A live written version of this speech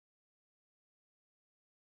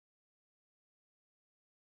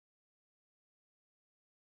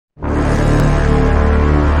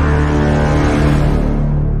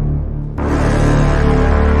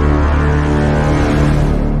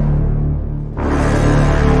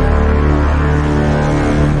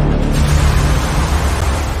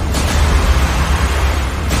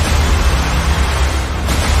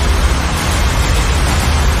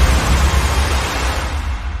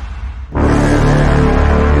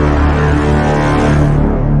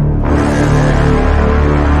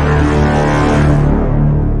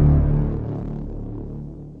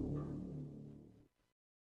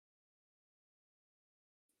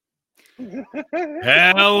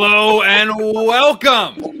Hello and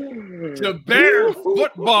welcome to Bear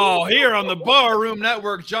Football here on the Barroom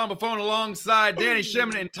Network. John Buffone alongside Danny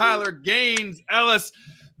Shimon and Tyler Gaines Ellis.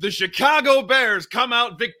 The Chicago Bears come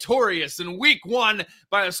out victorious in week 1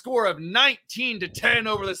 by a score of 19-10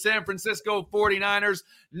 over the San Francisco 49ers.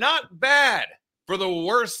 Not bad for the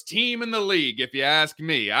worst team in the league, if you ask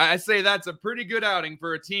me. I say that's a pretty good outing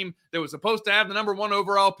for a team that was supposed to have the number 1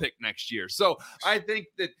 overall pick next year. So I think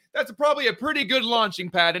that's probably a pretty good launching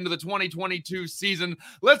pad into the 2022 season.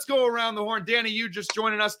 Let's go around the horn. Danny, you just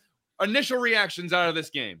joining us. Initial reactions out of this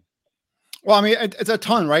game. Well, I mean, it's a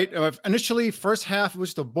ton, right? Initially, first half, it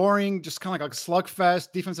was just boring, just kind of like a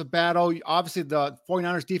slugfest, defensive battle. Obviously, the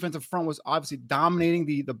 49ers defensive front was obviously dominating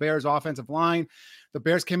the Bears offensive line. The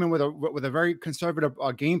Bears came in with a very conservative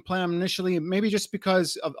game plan initially, maybe just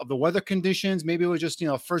because of the weather conditions. Maybe it was just,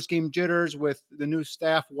 first game jitters with the new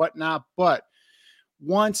staff, whatnot. But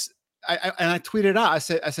once I tweeted out, I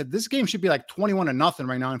said, this game should be like 21-0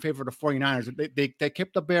 right now in favor of the 49ers. They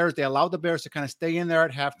kept the Bears. They allowed the Bears to kind of stay in there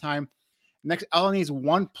at halftime. Next, all needs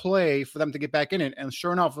one play for them to get back in it. And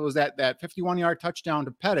sure enough, it was that 51-yard touchdown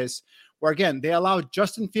to Pettis, where, again, they allowed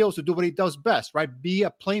Justin Fields to do what he does best, right? Be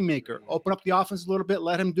a playmaker, open up the offense a little bit,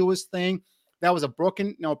 let him do his thing. That was a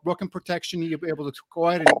broken protection. You'll be able to go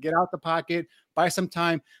ahead and get out the pocket, buy some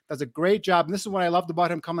time. Does a great job. And this is what I loved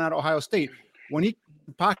about him coming out of Ohio State. When the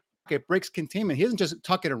pocket breaks containment, he doesn't just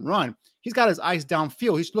tuck it and run. He's got his eyes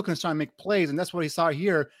downfield. He's looking to try and make plays, and that's what he saw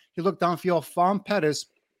here. He looked downfield, found Pettis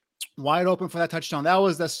wide open for that touchdown. That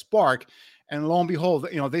was the spark. And lo and behold,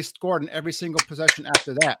 they scored in every single possession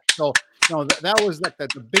after that. So, that was like the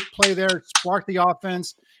big play there, sparked the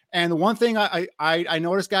offense. And the one thing I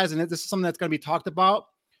noticed, guys, and this is something that's going to be talked about,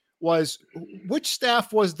 was which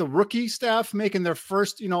staff was the rookie staff making their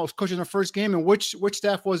first, coaching their first game, and which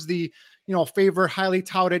staff was the, favorite, highly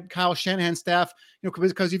touted Kyle Shanahan staff,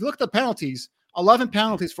 because if you look at the penalties, 11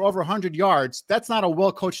 penalties for over 100 yards. That's not a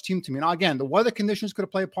well-coached team to me. Now, again, the weather conditions could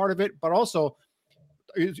have played a part of it, but also,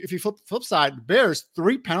 if you flip side, the Bears,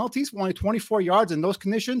 3 penalties for only 24 yards in those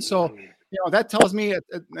conditions. So, that tells me,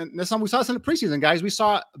 and that's something we saw this in the preseason, guys. We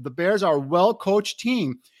saw the Bears are a well-coached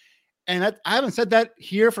team. And I haven't said that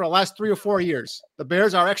here for the last 3 or 4 years. The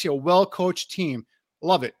Bears are actually a well-coached team.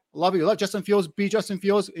 Love it. Love it. Let Justin Fields be Justin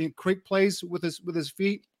Fields and create plays with his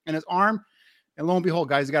feet and his arm. And lo and behold,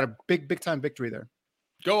 guys, he got a big time victory there.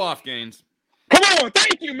 Go off, Gaines. Come on,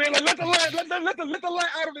 thank you, man. Let the light out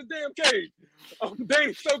of the damn cage.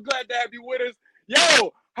 Danny, so glad to have you with us.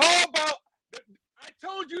 Yo, how about I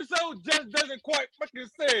told you so just doesn't quite fucking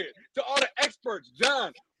say it to all the experts.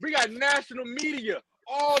 John, we got national media,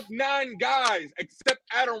 all 9 guys except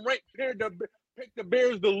Adam Rank picked the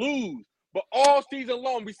Bears to lose. But all season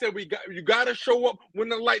long, we said you got to show up when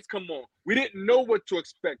the lights come on. We didn't know what to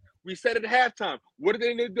expect. We said at halftime, what do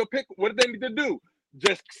they need to pick? What do they need to do?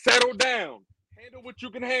 Just settle down. Handle what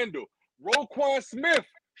you can handle. Roquan Smith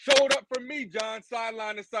showed up for me, John,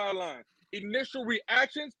 sideline to sideline. Initial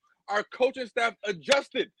reactions, our coaching staff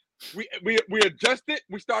adjusted. We adjusted.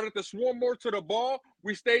 We started to swarm more to the ball.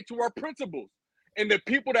 We stayed to our principles. And the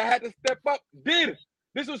people that had to step up did.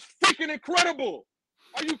 This was freaking incredible.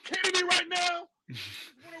 Are you kidding me right now?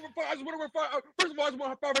 First of all, I just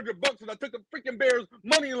want $500 and I took the freaking Bears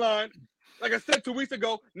money line. Like I said 2 weeks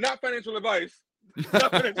ago, not financial advice.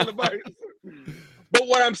 Not financial advice. But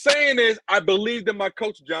what I'm saying is I believed in my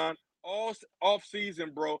coach, John, all off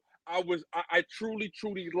season, bro. I truly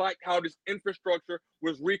like how this infrastructure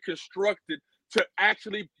was reconstructed to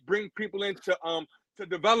actually bring people in to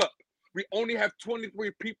develop. We only have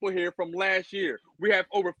 23 people here from last year. We have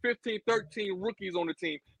over 13 rookies on the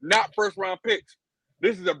team, not first-round picks.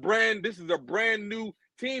 This is a brand new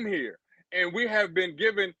team here. And we have been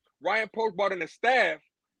given Ryan Post brought in a staff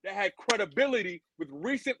that had credibility with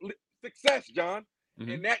recent success, John.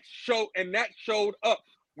 Mm-hmm. And that showed up.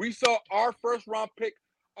 We saw our first-round pick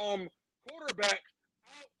quarterback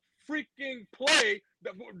freaking play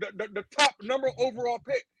the top number overall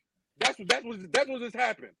pick. That's what just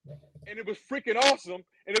happened. And it was freaking awesome,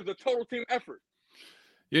 and it was a total team effort.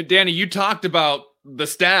 Yeah, Danny, you talked about the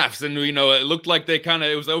staffs, and it looked like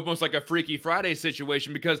it was almost like a Freaky Friday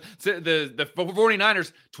situation because the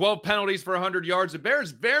 49ers, 12 penalties for 100 yards. The Bears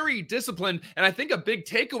very disciplined, and I think a big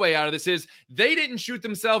takeaway out of this is they didn't shoot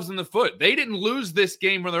themselves in the foot. They didn't lose this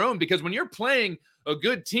game for their own because when you're playing a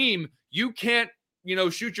good team, you can't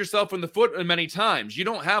shoot yourself in the foot many times. You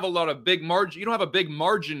don't have a lot of big margin. You don't have a big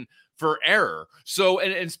margin for error. So,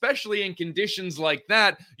 and especially in conditions like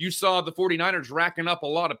that, you saw the 49ers racking up a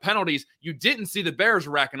lot of penalties. You didn't see the Bears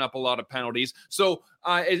racking up a lot of penalties. So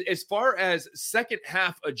as far as second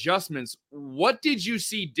half adjustments, what did you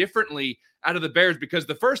see differently out of the Bears? Because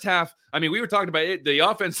the first half, I mean, we were talking about it. The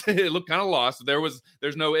offense, it looked kind of lost.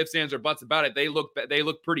 There's no ifs, ands, or buts about it. They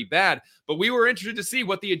look pretty bad. But we were interested to see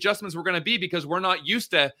what the adjustments were going to be because we're not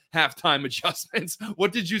used to halftime adjustments.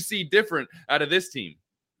 What did you see different out of this team?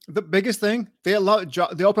 The biggest thing, they open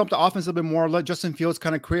up the offense a little bit more, let Justin Fields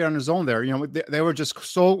kind of create on his own there. You know, they were just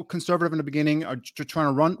so conservative in the beginning, trying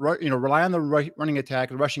to run, rely on the running attack,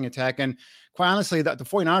 the rushing attack. And quite honestly, the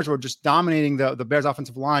 49ers were just dominating the Bears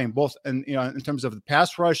offensive line, both in terms of the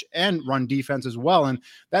pass rush and run defense as well. And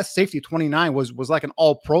that safety 29 was like an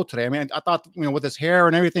all pro today. I mean, I thought, with his hair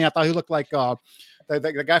and everything, I thought he looked like the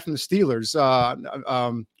guy from the Steelers.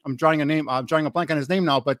 I'm drawing a blank on his name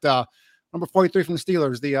now, but number 43 from the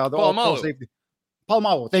Steelers, the all-pro safety.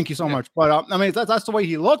 Polamalu, thank you so much. But I mean, that's the way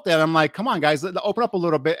he looked at it. I'm like, come on, guys, open up a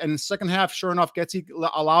little bit. And the second half, sure enough,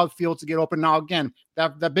 allowed Fields to get open. Now, again,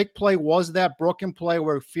 that big play was that broken play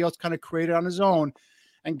where Fields kind of created on his own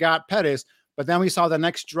and got Pettis. But then we saw the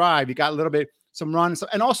next drive. You got a little bit, some runs.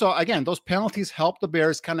 And also, again, those penalties helped the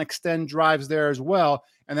Bears kind of extend drives there as well.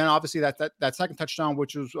 And then obviously that second touchdown,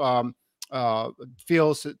 which was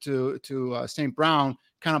Fields to St. Brown,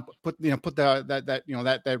 kind of put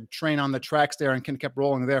that train on the tracks there and kept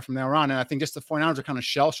rolling there from there on. And I think just the 49ers are kind of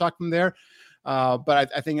shell shocked from there.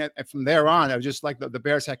 But I think from there on, it was just like the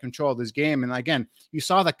Bears had control of this game. And again, you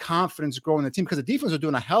saw the confidence grow in the team because the defense was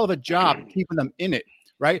doing a hell of a job keeping them in it.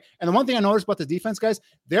 Right. And the one thing I noticed about the defense, guys,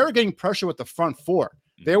 they were getting pressure with the front four.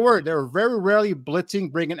 They were very rarely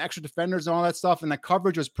blitzing, bringing extra defenders and all that stuff. And the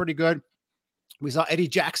coverage was pretty good. We saw Eddie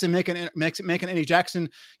Jackson making Eddie Jackson,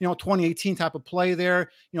 2018 type of play there,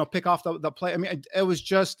 pick off the play. I mean, it was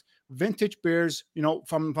just vintage Bears,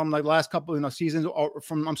 from the last couple, seasons, or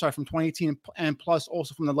from 2018 and plus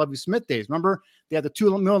also from the Lovie Smith days. Remember, they had the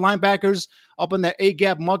two middle linebackers up in that A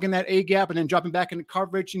gap, mugging that A gap, and then dropping back into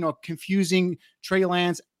coverage, confusing Trey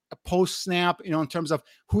Lance post snap, in terms of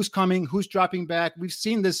who's coming, who's dropping back. We've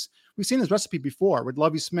seen this recipe before with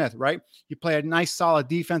Lovie Smith, right? You play a nice, solid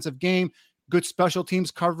defensive game, good special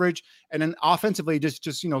teams coverage, and then offensively just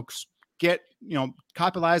get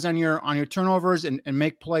capitalize on your turnovers and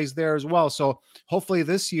make plays there as well. So hopefully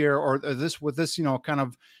this year or this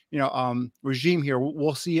regime here,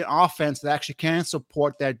 we'll see an offense that actually can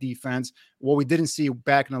support that defense, what we didn't see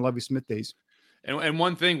back in the Lovie Smith days. And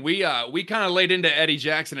one thing, we kind of laid into Eddie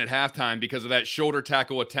Jackson at halftime because of that shoulder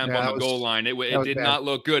tackle attempt on the goal line. It did not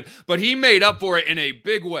look good, but he made up for it in a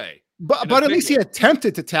big way. But at least he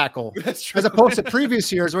attempted to tackle, as opposed to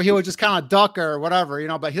previous years where he would just kind of duck or whatever,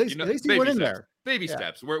 But at least he went in there. Baby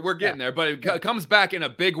steps. We're getting there, but it comes back in a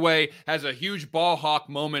big way. Has a huge ball hawk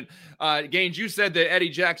moment. Gaines, you said that Eddie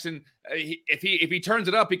Jackson, if he turns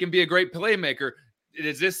it up, he can be a great playmaker.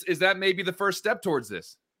 Is that maybe the first step towards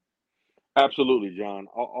this? Absolutely, John.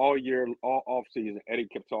 All year, all off season, Eddie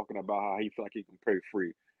kept talking about how he felt like he can play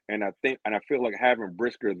free. And I feel like having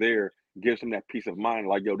Brisker there gives him that peace of mind.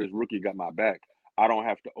 Like, yo, this rookie got my back. I don't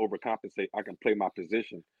have to overcompensate. I can play my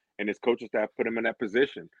position. And his coaching staff put him in that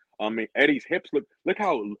position. I mean, Eddie's hips look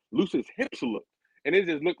how loose his hips look. And it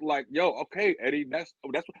just looked like, yo, okay, Eddie, that's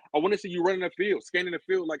what I want to see you running the field, scanning the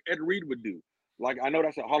field like Ed Reed would do. Like, I know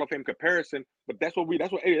that's a Hall of Fame comparison, but that's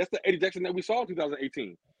the Eddie Jackson that we saw in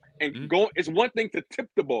 2018. And it's one thing to tip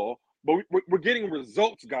the ball, but we're getting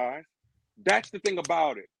results, guys. That's the thing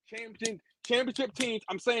about it. Championship teams,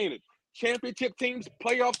 I'm saying it. Championship teams,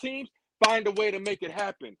 playoff teams, find a way to make it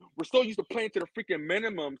happen. We're so used to playing to the freaking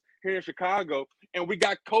minimums here in Chicago, and we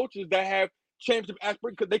got coaches that have championship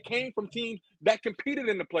aspirations because they came from teams that competed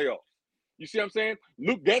in the playoffs. You see what I'm saying?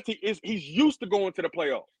 Luke Getsy he's used to going to the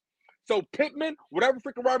playoffs. So Pittman, whatever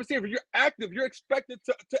freaking wide receiver, you're active, you're expected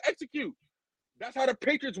to execute. That's how the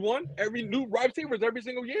Patriots won every new wide receivers every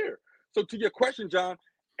single year. So to your question, John,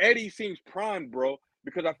 Eddie seems primed, bro,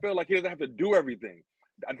 because I feel like he doesn't have to do everything.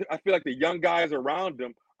 I feel like the young guys around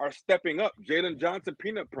him are stepping up. Jalen Johnson,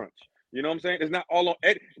 peanut punch. You know what I'm saying? It's not all on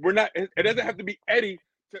Eddie. It doesn't have to be Eddie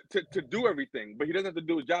to do everything, but he doesn't have to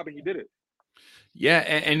do his job, and he did it. Yeah,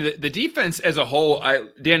 and the defense as a whole,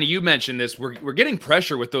 Danny, you mentioned this. We're getting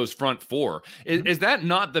pressure with those front four. Is that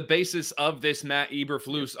not the basis of this Matt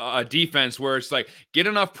Eberflus defense, where it's like get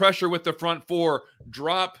enough pressure with the front four,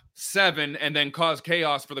 drop 7, and then cause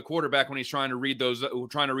chaos for the quarterback when he's trying to read those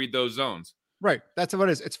zones? Right. That's what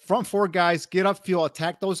it is. It's front four guys, get upfield,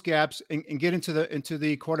 attack those gaps and get into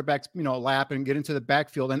the quarterback's, lap and get into the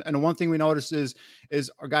backfield. And the one thing we noticed is is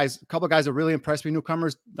a couple of guys that really impressed me.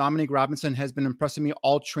 Newcomers, Dominique Robinson has been impressing me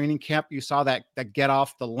all training camp. You saw that get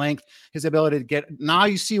off, the length, his ability to get. Now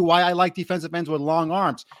you see why I like defensive ends with long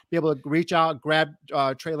arms, be able to reach out, grab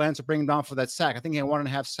Trey Lance, and bring him down for that sack. I think he had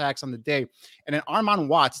 1.5 sacks on the day. And then Armon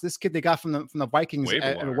Watts, this kid they got from the Vikings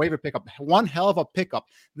at a waiver pickup, one hell of a pickup.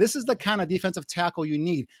 This is the kind of defensive tackle you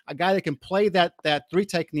need, a guy that can play that 3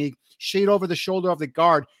 technique, shade over the shoulder of the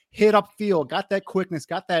guard, hit upfield, got that quickness,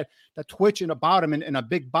 got that twitch about him and a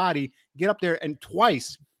big body, get up there. And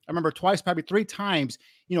twice, probably 3 times,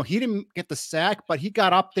 he didn't get the sack, but he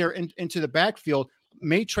got up there into the backfield,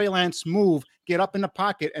 made Trey Lance move, get up in the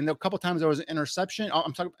pocket. And a couple of times there was an interception.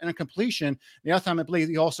 I'm talking an incompletion. The other time, I believe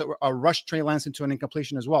he also rushed Trey Lance into an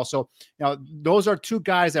incompletion as well. So, those are 2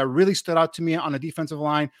 guys that really stood out to me on the defensive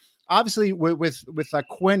line. Obviously, with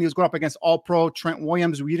Quinn, he was going up against All-Pro Trent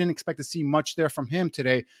Williams. We didn't expect to see much there from him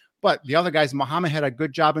today. But the other guys, Muhammad had a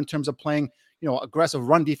good job in terms of playing, aggressive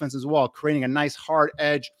run defense as well, creating a nice hard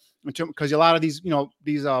edge. Because a lot of these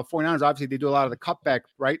 49ers, obviously, they do a lot of the cutback,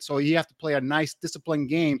 right? So you have to play a nice, disciplined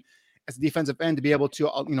game as a defensive end to be able to,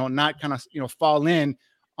 not kind of, fall in,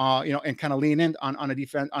 and kind of lean in on a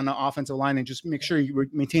defense, on the offensive line, and just make sure you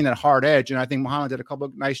maintain that hard edge. And I think Muhammad did a couple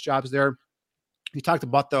of nice jobs there. You talked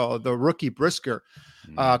about the rookie Brisker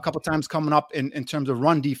a couple of times coming up in terms of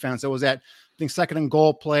run defense. It was that, I think, 2nd and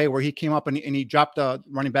goal play where he came up and he dropped a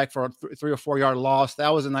running back for a 3 or 4 yard loss. That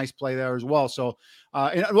was a nice play there as well. So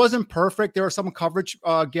and it wasn't perfect. There were some coverage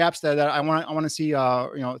gaps that I want to see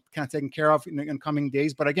kind of taken care of in coming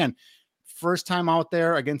days. But again, first time out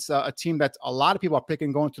there against a team that a lot of people are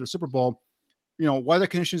picking going to the Super Bowl. Weather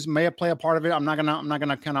conditions may play a part of it. I'm not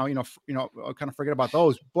gonna kind of forget about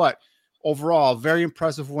those, but overall, very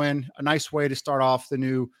impressive win. A nice way to start off the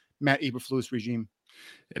new Matt Eberflus regime.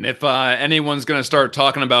 And if anyone's going to start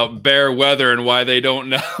talking about bear weather and why they don't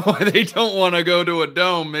want to go to a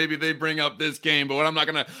dome, maybe they bring up this game. But I'm not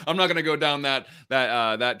gonna go down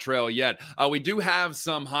that trail yet. We do have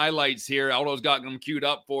some highlights here. Aldo's got them queued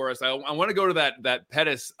up for us. I want to go to that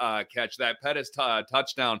Pettis catch, that Pettis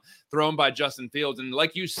touchdown thrown by Justin Fields. And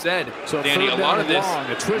like you said, Danny, a lot of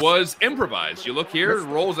this was improvised. You look here, it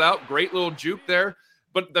rolls out, great little juke there.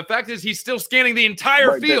 But the fact is, he's still scanning the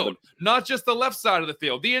entire field, not just the left side of the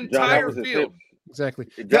field, the entire field. Exactly.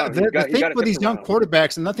 The thing for these young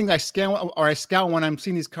quarterbacks, and nothing I scout when I'm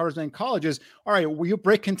seeing these covers in colleges. All right, well, you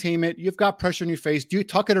break containment, you've got pressure in your face. Do you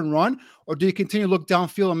tuck it and run, or do you continue to look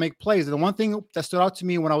downfield and make plays? And the one thing that stood out to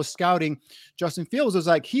me when I was scouting Justin Fields was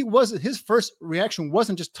like his first reaction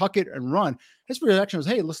wasn't just tuck it and run. His reaction was,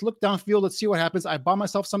 hey, let's look downfield, let's see what happens. I bought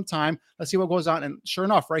myself some time, let's see what goes on. And sure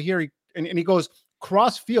enough, right here, he goes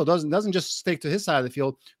cross field, doesn't just stick to his side of the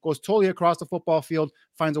field, goes totally across the football field,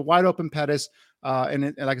 finds a wide open Pettis,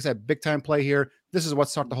 and like I said, big time play here. This is what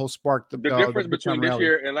started the whole spark. The difference between this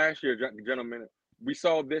year and last year, gentlemen, we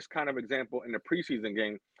saw this kind of example in the preseason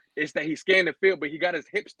game. Is that he scanned the field, but he got his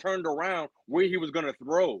hips turned around where he was going to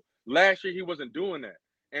throw. Last year, he wasn't doing that,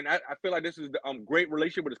 and I feel like this is the great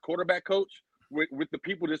relationship with his quarterback coach, with the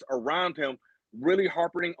people just around him, really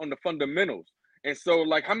harping on the fundamentals. And so,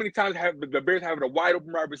 like, how many times have the Bears having a wide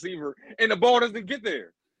open wide receiver and the ball doesn't get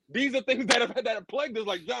there? These are things that have plagued us.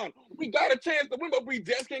 Like, John, we got a chance to win, but we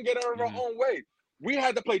just can't get out of our own way. We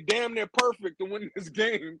had to play damn near perfect to win this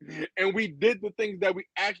game, and we did the things that we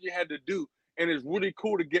actually had to do. And it's really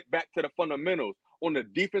cool to get back to the fundamentals. On the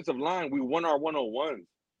defensive line, we won our one-on-ones.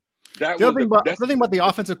 The other thing about the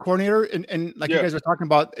offensive coordinator, and like you guys were talking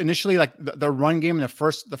about initially, like the run game in the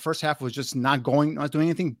first half was just not doing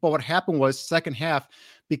anything. But what happened was second half,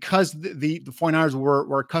 because the 49ers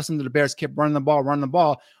were accustomed to the Bears kept running the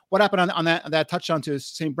ball. What happened on that touchdown to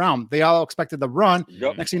St. Brown? They all expected the run.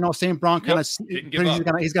 Yep. Next thing you know, St. Brown kind of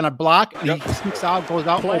he's gonna block, and he sneaks out, goes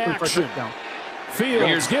out, open for a touchdown.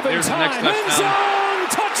 Fields given time, end zone,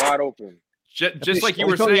 touchdown, wide open. Just like you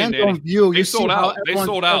were saying, Danny, view, they sold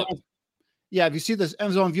out. Yeah, if you see this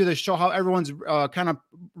end zone view, they show how everyone's kind of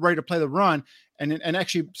ready to play the run. And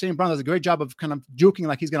actually, St. Brown does a great job of kind of juking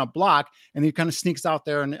like he's going to block, and he kind of sneaks out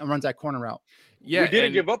there and runs that corner route. Yeah, we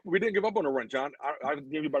didn't give up. We didn't give up on the run, John. I was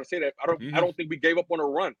about to say that. I don't think we gave up on a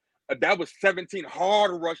run. That was 17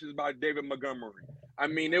 hard rushes by David Montgomery. I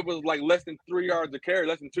mean, it was like less than 3 yards a carry,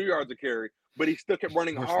 less than 2 yards a carry, but he still kept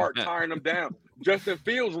running hard, tiring them down. Justin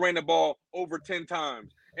Fields ran the ball over 10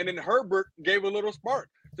 times, and then Herbert gave a little spark.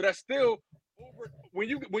 So that's still over. When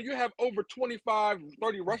you have over 25,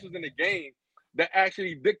 30 rushes in the game, that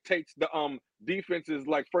actually dictates the defense's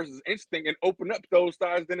like versus instinct and open up those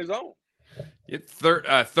sides in his own.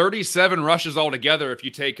 37 rushes altogether if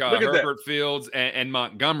you take Herbert, that. Fields, and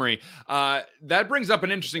Montgomery. That brings up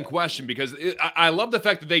an interesting question because I love the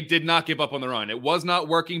fact that they did not give up on the run. It was not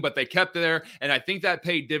working, but they kept it there, and I think that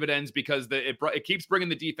paid dividends because it keeps bringing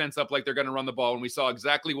the defense up like they're going to run the ball, and we saw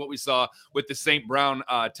exactly what we saw with the St. Brown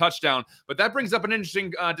touchdown. But that brings up an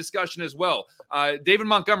interesting discussion as well. David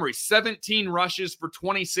Montgomery, 17 rushes for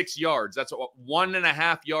 26 yards. That's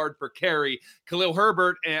 1.5 yard per carry. Khalil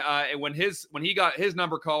Herbert, when he got his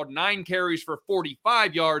number called, 9 carries for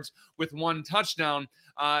 45 yards with 1 touchdown.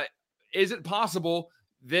 Is it possible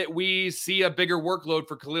that we see a bigger workload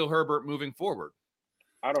for Khalil Herbert moving forward?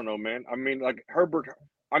 I don't know, man. I mean, like Herbert,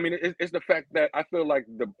 I mean, it's the fact that I feel like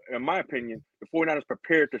in my opinion, the 49ers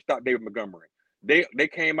prepared to stop David Montgomery. They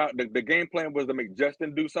came out, the game plan was to make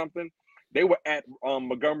Justin do something. They were at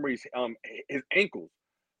Montgomery's his ankles.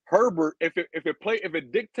 Herbert, if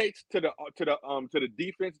it dictates to the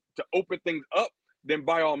defense to open things up, then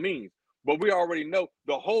by all means. But we already know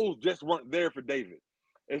the holes just weren't there for David.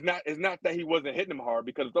 It's not that he wasn't hitting them hard,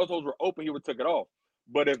 because if those holes were open, he would have took it off.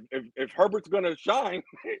 But if Herbert's gonna shine,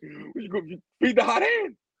 we should feed the hot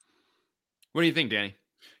hand. What do you think, Danny?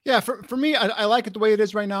 Yeah, for me, I like it the way it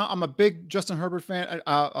is right now. I'm a big Justin Herbert fan,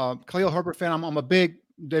 Khalil Herbert fan. I'm a big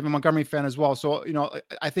David Montgomery fan as well. So,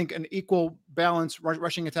 I think an equal balance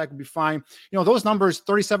rushing attack would be fine. Those numbers,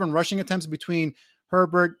 37 rushing attempts between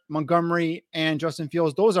Herbert, Montgomery, and Justin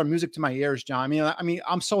Fields, those are music to my ears, John. I mean,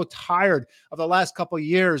 I'm so tired of the last couple of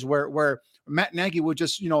years where Matt Nagy would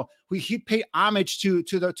just, he'd pay homage to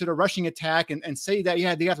the rushing attack and say that,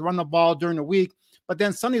 yeah, they have to run the ball during the week. But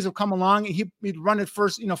then Sundays will come along and he'd run it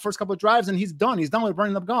first couple of drives, and he's done. He's done with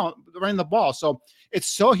running the ball. So it's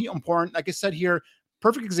so important. Like I said here,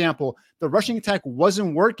 perfect example. The rushing attack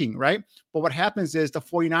wasn't working, right? But what happens is the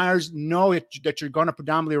 49ers know that you're going to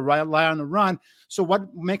predominantly rely on the run. So what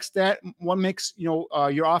makes your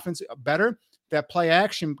offense better? That play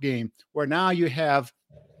action game, where now you have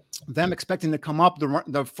them expecting to come up.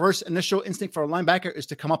 The first initial instinct for a linebacker is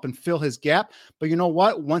to come up and fill his gap. But you know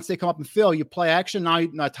what? Once they come up and fill, you play action.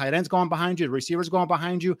 Now tight end's going behind you, the receiver's going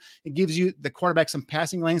behind you. It gives you the quarterback some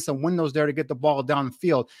passing lanes, some windows there to get the ball down the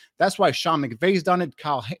field. That's why Sean McVay's done it.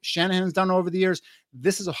 Kyle Shanahan's done it over the years.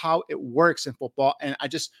 This is how it works in football. And I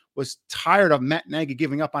just was tired of Matt Nagy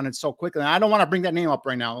giving up on it so quickly. And I don't want to bring that name up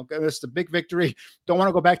right now. It's a big victory. Don't want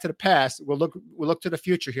to go back to the past. We'll look to the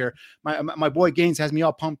future here. My boy Gaines has me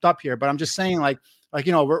all pumped up here, but I'm just saying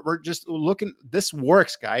we're just looking, this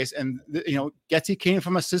works, guys. And Getty came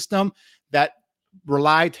from a system that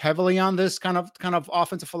relied heavily on this kind of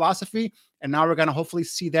offensive philosophy. And now we're going to hopefully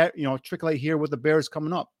see that, trickle out here with the Bears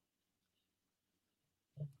coming up.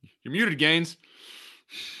 You're muted, Gaines.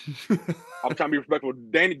 I'm trying to be respectful.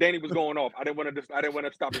 Danny was going off. I didn't want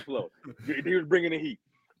to stop his flow. He was bringing the heat.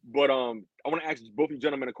 But I want to ask both of you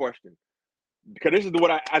gentlemen a question, because this is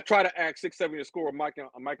what I try to ask 6-7 year score of Mike and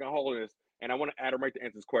Holiness, and I want to add him right to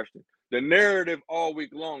answer this question. The narrative all week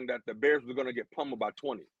long that the Bears were going to get pummeled by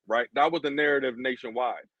 20, right? That was the narrative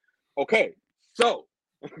nationwide. Okay, so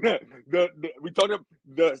we told them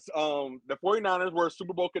the 49ers were a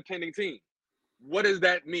Super Bowl contending team. What does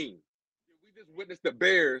that mean? We just witnessed the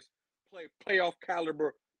Bears play playoff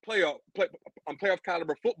caliber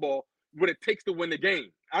football, what it takes to win the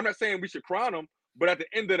game. I'm not saying we should crown them, but at the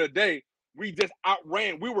end of the day, we just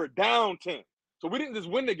outran. We were down 10. So we didn't just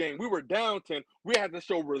win the game. We were down 10. We had to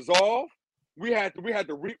show resolve. We had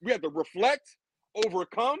to reflect,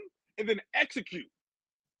 overcome, and then execute.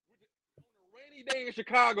 On a rainy day in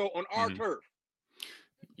Chicago on our turf.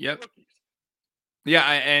 Yep. Yeah,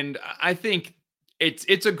 and I think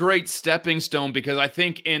it's a great stepping stone, because I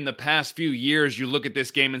think in the past few years, you look at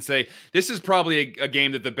this game and say, this is probably a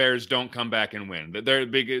game that the Bears don't come back and win.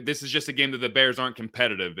 This is just a game that the Bears aren't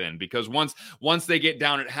competitive in, because once they get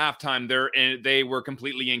down at halftime, they were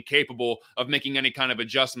completely incapable of making any kind of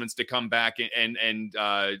adjustments to come back and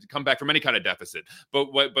come back from any kind of deficit.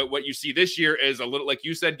 But what you see this year is a little, like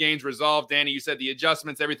you said, Gaines, resolve. Danny, you said the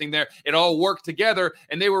adjustments, everything there, it all worked together,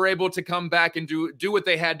 and they were able to come back and do what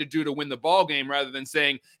they had to do to win the ball game, rather than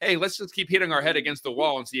saying, hey, let's just keep hitting our head against the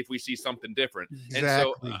wall and see if we see something different. Exactly.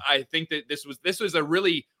 And so I think that this was a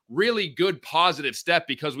really, really good positive step,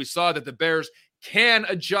 because we saw that the Bears can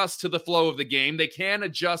adjust to the flow of the game. They can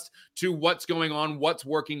adjust to what's going on, what's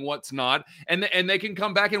working, what's not. And they can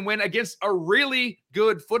come back and win against a really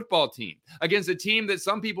good football team, against a team that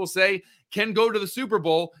some people say can go to the Super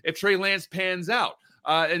Bowl if Trey Lance pans out.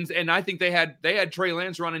 And I think they had Trey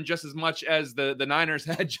Lance running just as much as the Niners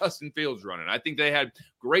had Justin Fields running. I think they had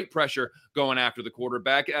great pressure going after the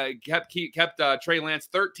quarterback. Kept Trey Lance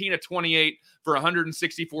 13 of 28 for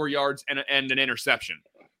 164 yards and an interception.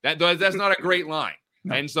 That's not a great line.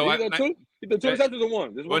 No. And so He threw 2 interceptions or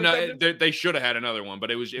one. Well, no, they should have had another one, but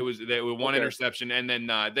it was one interception, and then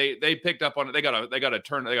they picked up on it. They got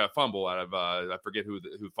a fumble out of I forget who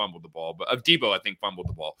fumbled the ball, but of Debo, I think, fumbled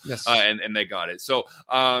the ball. Yes, and they got it. So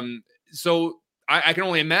I can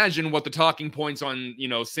only imagine what the talking points on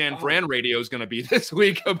San Fran radio is going to be this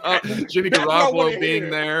week about Jimmy Garoppolo being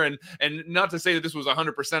there, and not to say that this was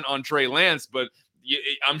 100% on Trey Lance, but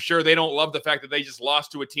I'm sure they don't love the fact that they just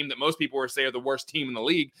lost to a team that most people would say are the worst team in the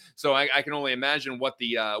league. So I can only imagine what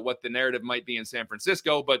the narrative might be in San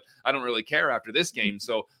Francisco, but I don't really care after this game.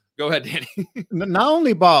 So go ahead, Danny. Not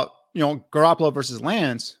only about Garoppolo versus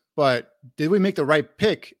Lance, but did we make the right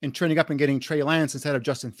pick in trading up and getting Trey Lance instead of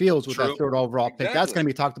Justin Fields with that third overall pick? Exactly. That's going to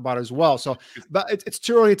be talked about as well. So, but it's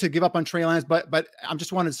too early to give up on Trey Lance. But I'm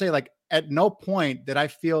just wanted to say, like, at no point did I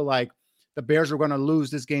feel like the Bears were going to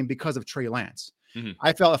lose this game because of Trey Lance. Mm-hmm.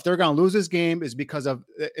 I felt if they're going to lose this game is because of,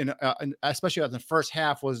 especially in the first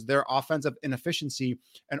half, was their offensive inefficiency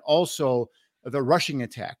and also the rushing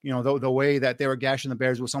attack. The way that they were gashing the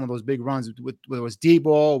Bears with some of those big runs, whether it was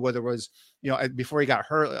Debo, whether it was before he got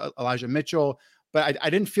hurt, Elijah Mitchell. But I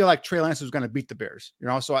didn't feel like Trey Lance was going to beat the Bears.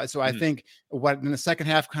 So I think what in the second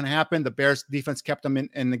half kind of happened, the Bears defense kept them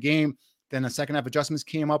in the game. Then the second half adjustments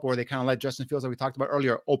came up where they kind of let Justin Fields, like we talked about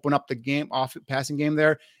earlier, open up the game, off passing game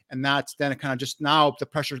there. And that's then it kind of just now the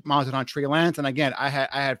pressure mounted on Trey Lance. And again, I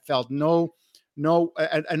had felt at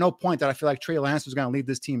no point that I feel like Trey Lance was going to lead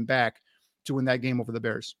this team back to win that game over the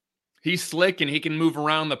Bears. He's slick and he can move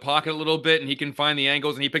around the pocket a little bit and he can find the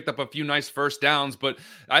angles and he picked up a few nice first downs. But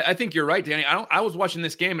I think you're right, Danny. I was watching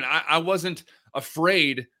this game and I wasn't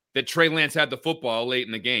afraid that Trey Lance had the football late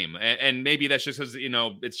in the game. And maybe that's just because,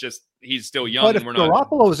 it's just he's still young. But if and we're not.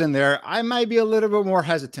 Garoppolo's in there, I might be a little bit more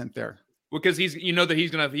hesitant there. Because he's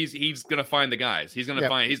gonna find the guys. He's gonna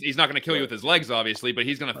find. He's not gonna kill you with his legs, obviously, but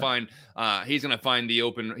he's gonna find. He's gonna find the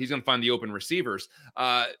open receivers.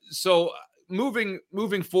 So moving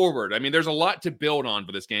forward, I mean, there's a lot to build on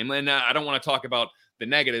for this game, and I don't want to talk about the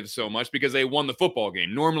negatives so much because they won the football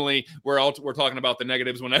game. Normally, we're talking about the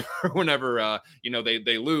negatives whenever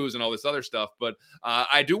they lose and all this other stuff. But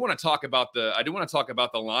I do want to talk about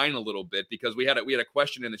the line a little bit because we had a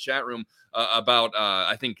question in the chat room about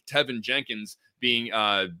I think Tevin Jenkins being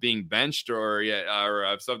benched or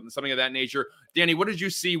something of that nature. Danny, what did you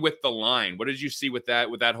see with the line? What did you see with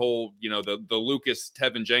that whole the Lucas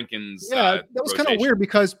Tevin Jenkins? Yeah, that was kind of weird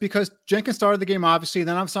because Jenkins started the game obviously.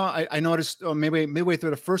 Then I noticed maybe midway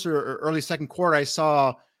through the first or early second quarter I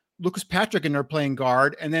saw Lucas Patrick in there playing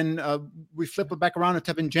guard, and then we flip it back around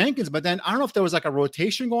to Tevin Jenkins. But then I don't know if there was like a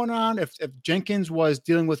rotation going on, if Jenkins was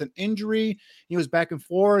dealing with an injury, he was back and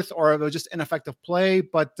forth, or if it was just ineffective play.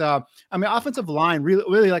 But I mean, offensive line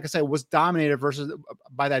really, like I said, was dominated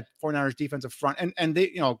by that 49ers defensive front. And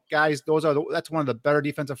they, guys, that's one of the better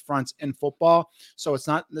defensive fronts in football. So it's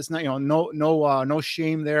not no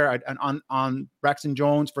shame there on Braxton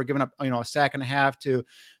Jones for giving up a sack and a half to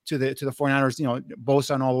the 49ers,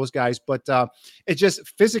 Bosa and all those guys. But it just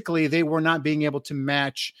physically, they were not being able to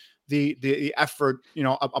match the effort,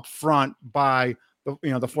 up front by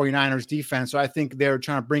the 49ers defense. So I think they're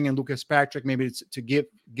trying to bring in Lucas Patrick, maybe to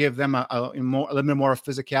give them a little bit more of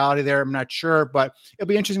physicality there. I'm not sure, but it'll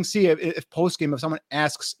be interesting to see if post game, if someone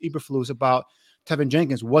asks Eberflus about Tevin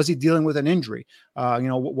Jenkins, was he dealing with an injury?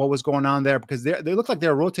 What was going on there? Because they look like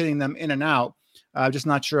they're rotating them in and out. Just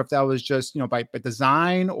not sure if that was just, by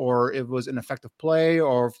design or if it was an effective play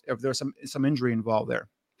or if there's some injury involved there.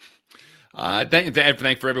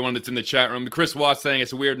 Thank for everyone that's in the chat room. Chris Watts saying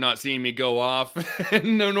it's weird not seeing me go off.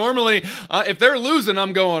 No, normally if they're losing,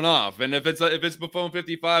 I'm going off, and if it's Buffon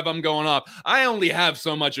 55, I'm going off. I only have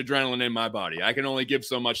so much adrenaline in my body. I can only give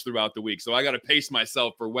so much throughout the week, so I got to pace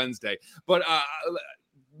myself for Wednesday. But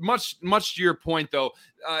much to your point, though,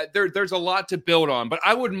 there's a lot to build on. But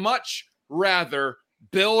I would much rather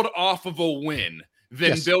build off of a win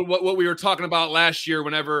than build what we were talking about last year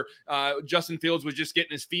whenever Justin Fields was just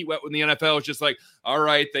getting his feet wet when the NFL was just like, all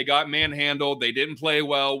right, they got manhandled. They didn't play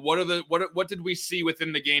well. What did we see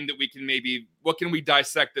within the game that what can we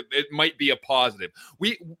dissect that it might be a positive?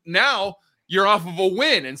 Now you're off of a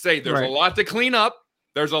win and say there's a lot to clean up.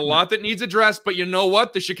 There's a lot that needs addressed, but you know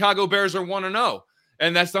what? The Chicago Bears are 1-0.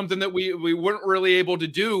 And that's something that we weren't really able to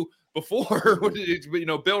do before,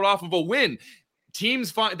 build off of a win.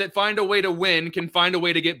 Teams that find a way to win can find a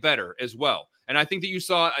way to get better as well. And I think that you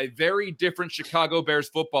saw a very different Chicago Bears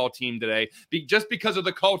football team today just because of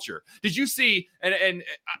the culture. Did you see, and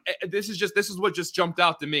this is what just jumped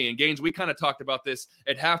out to me, and Gaines, we kind of talked about this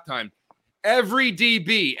at halftime. Every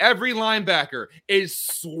DB, every linebacker is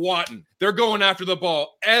swatting. They're going after the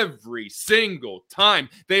ball every single time.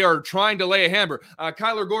 They are trying to lay a hammer.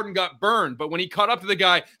 Kyler Gordon got burned, but when he caught up to the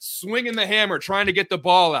guy, swinging the hammer, trying to get the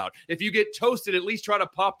ball out. If you get toasted, at least try to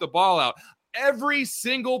pop the ball out. Every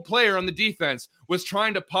single player on the defense was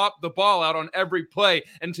trying to pop the ball out on every play.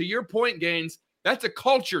 And to your point, Gaines, that's a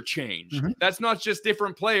culture change. Mm-hmm. That's not just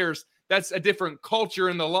different players. That's a different culture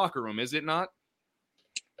in the locker room, is it not?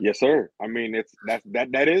 Yes, sir. I mean, that's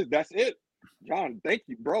it. John, thank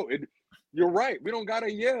you, bro. You're right. We don't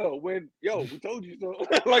gotta yell when, we told you so.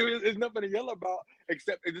 Like, there's nothing to yell about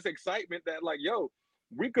except this excitement that, like,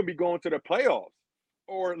 we could be going to the playoffs,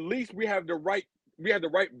 or at least we have the right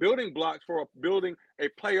building blocks for building a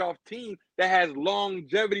playoff team that has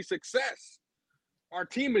longevity success. Our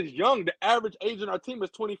team is young. The average age in our team is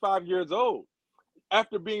 25 years old.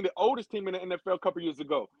 After being the oldest team in the NFL a couple years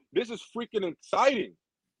ago, this is freaking exciting.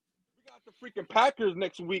 We got the freaking Packers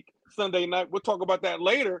next week, Sunday night. We'll talk about that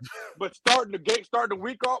later. But starting the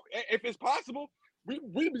week off, if it's possible, we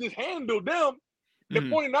just handle them. The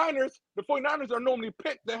 49ers are normally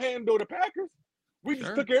picked to handle the Packers. We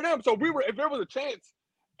just took care of them. So if there was a chance,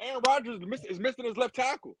 Aaron Rodgers is missing his left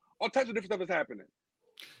tackle. All types of different stuff is happening.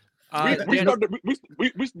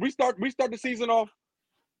 We start the season off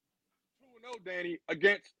 2-0, Danny,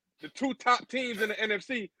 against the two top teams in the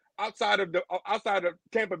NFC outside of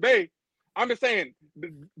Tampa Bay. I'm just saying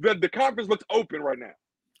the conference looks open right now.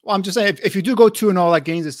 Well, I'm just saying, if you do go 2-0, like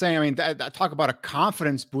Gaines is saying, I mean, that talk about a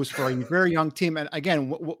confidence boost for a very young team. And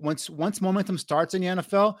again, once momentum starts in the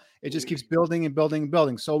NFL, it just keeps building and building and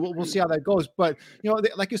building. So we'll see how that goes. But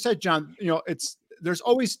like you said, John, there's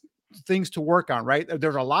always things to work on, right?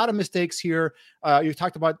 There's a lot of mistakes here. You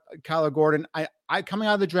talked about Kyler Gordon. I coming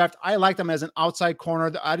out of the draft, I liked him as an outside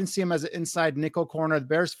corner. I didn't see him as an inside nickel corner. The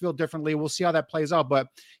Bears feel differently. We'll see how that plays out. But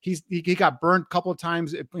he got burned a couple of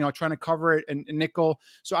times, trying to cover it in nickel.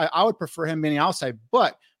 So I would prefer him being outside.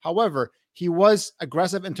 But however, he was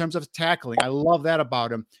aggressive in terms of tackling. I love that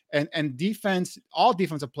about him. And defense, all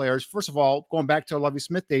defensive players, first of all, going back to Lovie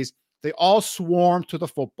Smith days, they all swarm to the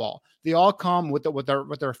football. They all come with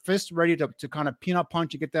their fists ready to kind of peanut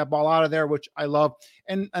punch and get that ball out of there, which I love.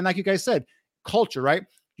 And like you guys said, culture, right?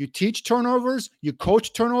 You teach turnovers, you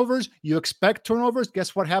coach turnovers, you expect turnovers.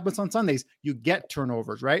 Guess what happens on Sundays? You get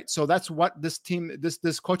turnovers, right? So that's what this team,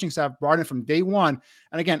 this coaching staff brought in from day one.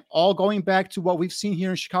 And again, all going back to what we've seen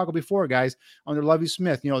here in Chicago before, guys, under Lovie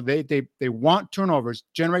Smith. They want turnovers,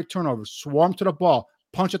 generate turnovers, swarm to the ball,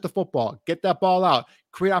 punch at the football, get that ball out,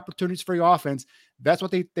 create opportunities for your offense. That's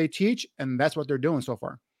what they teach, and that's what they're doing so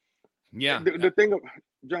far. Yeah. The thing of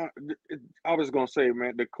John, I was gonna say,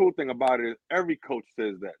 man, the cool thing about it is every coach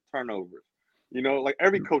says that turnovers. Like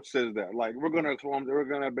every coach says that. Like we're gonna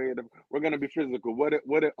be physical. What did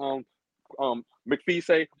McPhee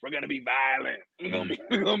say? We're gonna be violent.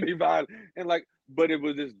 We're gonna be violent. And but it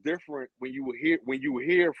was just different when you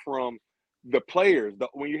hear from the players.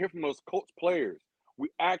 When you hear from those coach players.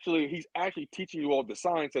 He's actually teaching you all the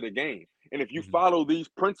science of the game. And if you follow these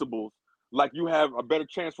principles, you have a better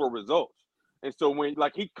chance for results. And so when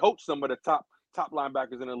he coached some of the top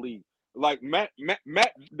linebackers in the league, Matt,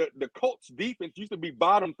 the Colts defense used to be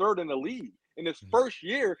bottom third in the league. In his first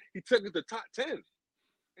year, he took it to top 10.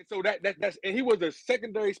 And so that's and he was a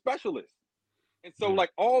secondary specialist. And so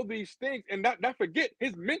all these things, and not forget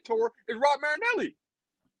his mentor is Rob Marinelli.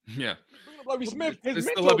 Yeah. Lovie Smith, his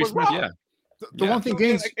mentor was Rob. Yeah. The one thing,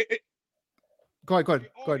 Gaines. Go ahead.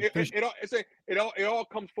 It all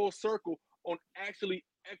comes full circle on actually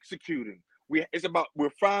executing. We're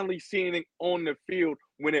finally seeing it on the field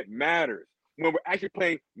when it matters, when we're actually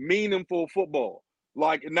playing meaningful football,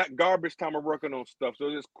 not garbage time of working on stuff. So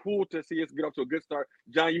it's cool to see us get off to a good start.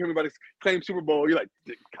 John, you hear me about this claim Super Bowl? You're like,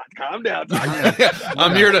 calm down.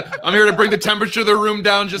 I'm here to bring the temperature of the room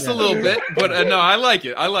down just a little bit, but no, I like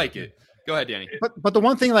it. Go ahead, Danny. But the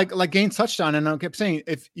one thing, like Gaines touched on, and I kept saying,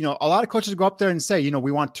 if a lot of coaches go up there and say,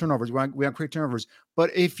 we want turnovers, we want to create turnovers.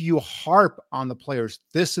 But if you harp on the players,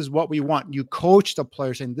 this is what we want. You coach the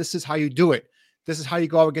players, saying this is how you do it. This is how you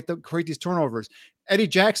go out and create these turnovers. Eddie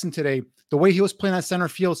Jackson today, the way he was playing that center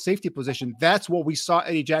field safety position, that's what we saw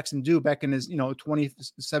Eddie Jackson do back in his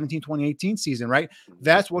 2017, 2018 season, right?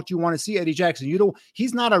 That's what you want to see Eddie Jackson.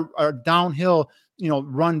 He's not a downhill,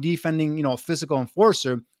 run defending, physical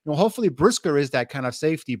enforcer. Hopefully Brisker is that kind of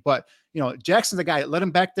safety, but Jackson's the guy. Let him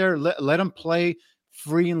back there, let him play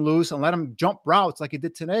free and loose, and let him jump routes like he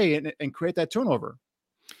did today, and create that turnover.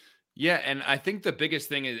 Yeah, and I think the biggest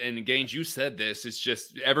thing is, and Gaines, you said this, it's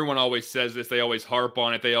just everyone always says this. They always harp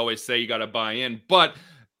on it. They always say you got to buy in, but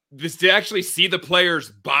this, to actually see the players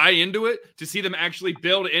buy into it, to see them actually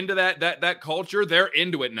build into that culture, they're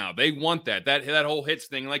into it now. They want that whole hits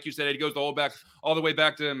thing. Like you said, it goes all the way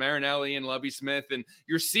back to Marinelli and Lovie Smith, and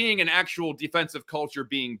you're seeing an actual defensive culture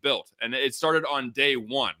being built, and it started on day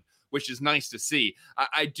one, which is nice to see.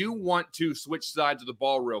 I do want to switch sides of the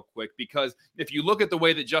ball real quick, because if you look at the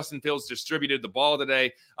way that Justin Fields distributed the ball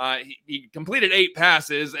today, he completed 8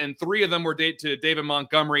 passes, and 3 of them were to David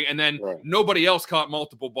Montgomery, and then nobody else caught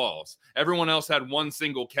multiple balls. Everyone else had one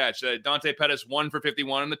single catch. Dante Pettis, 1 for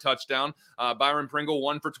 51 and a touchdown. Byron Pringle,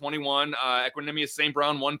 1 for 21. Equanimeous St.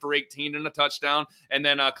 Brown, 1 for 18 and a touchdown. And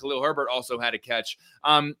then Khalil Herbert also had a catch.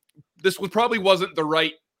 This probably wasn't the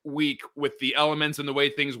right week with the elements and the way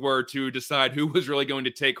things were to decide who was really going to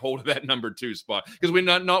take hold of that number 2 spot, because we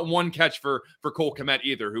not one catch for Cole Kmet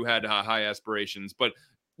either, who had high aspirations. But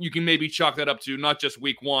you can maybe chalk that up to not just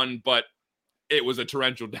week 1, but it was a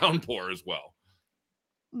torrential downpour as well.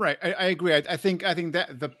 Right, I agree. I think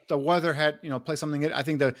that the weather had played something in it. I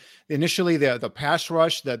think initially the pass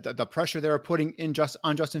rush, the pressure they were putting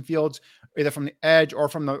on Justin Fields, either from the edge or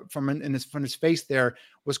from his face, there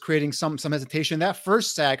was creating some hesitation. That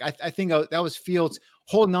first sack, I think that was Fields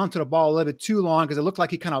holding on to the ball a little bit too long, because it looked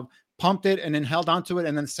like he kind of pumped it and then held onto it,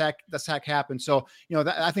 and then the sack happened. So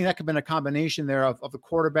I think that could have been a combination there of the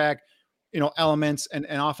quarterback elements and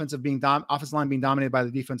offensive line being dominated by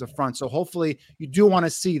the defensive front. So hopefully you do want to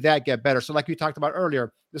see that get better. So like we talked about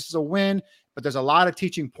earlier, this is a win, but there's a lot of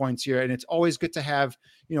teaching points here, and it's always good to have,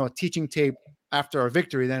 a teaching tape after a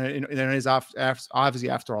victory than it is obviously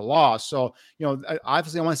after a loss. So,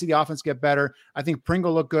 obviously I want to see the offense get better. I think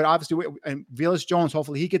Pringle looked good. Obviously, and Velus Jones,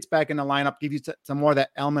 hopefully he gets back in the lineup, give you some more of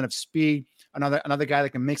that element of speed. Another guy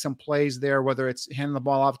that can make some plays there, whether it's handing the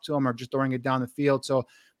ball off to him or just throwing it down the field. So,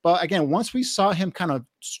 but again, once we saw him kind of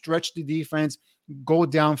stretch the defense, go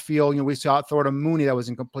downfield, we saw a throw to Mooney that was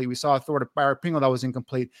incomplete. We saw a throw to Byron Pringle that was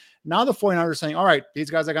incomplete. Now the 49ers are saying, all right, these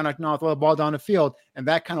guys are going to now throw the ball down the field. And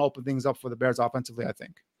that kind of opened things up for the Bears offensively, I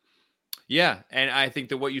think. Yeah, and I think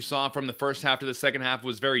that what you saw from the first half to the second half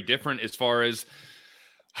was very different as far as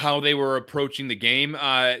how they were approaching the game.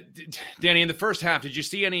 Danny, in the first half, did you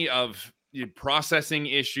see any of processing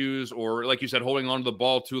issues, or like you said, holding on to the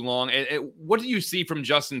ball too long? What do you see from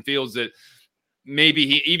Justin Fields that maybe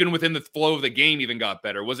he, even within the flow of the game, even got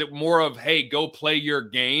better? Was it more of, hey, go play your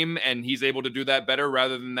game, and he's able to do that better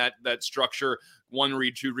rather than that structure, 1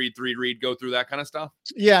 read, 2 read, 3 read, go through that kind of stuff?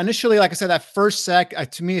 Yeah, initially, like I said, that first sack,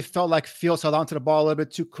 to me, it felt like Fields held onto the ball a little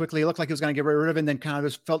bit too quickly. It looked like he was going to get rid of it, and then kind of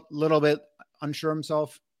just felt a little bit unsure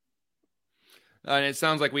himself. And it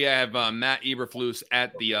sounds like we have Matt Eberflus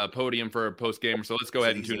at the podium for a post game. So let's go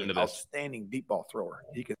ahead and tune into this. Outstanding deep ball thrower.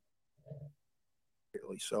 He can.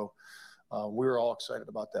 So we were all excited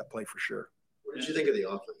about that play for sure. What did you think of the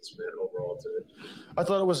offense, man, overall today? I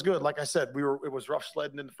thought it was good. Like I said, it was rough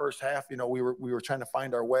sledding in the first half. We were trying to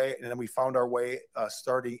find our way, and then we found our way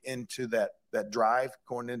starting into that drive,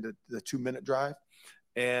 going into the 2-minute drive,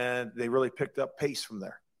 and they really picked up pace from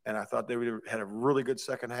there. And I thought they had a really good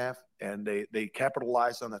second half, and they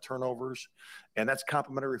capitalized on the turnovers, and that's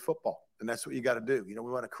complimentary football, and that's what you got to do. We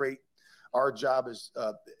want to create. Our job is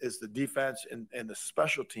the defense and the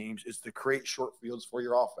special teams is to create short fields for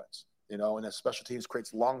your offense, and the special teams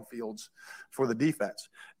creates long fields for the defense.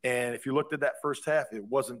 And if you looked at that first half, it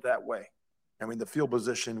wasn't that way. I mean, the field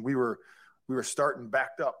position, we were starting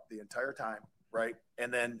backed up the entire time, right?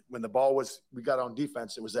 And then when we got on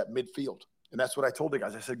defense, it was at midfield. And that's what I told the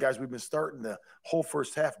guys. I said, guys, we've been starting the whole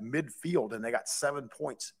first half midfield, and they got 7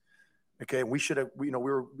 points. Okay, we should have. We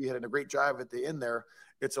had a great drive at the end there.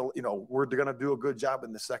 We're going to do a good job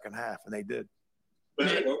in the second half, and they did.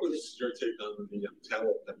 Matt, what was your take on the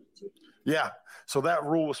towel penalty? Yeah, so that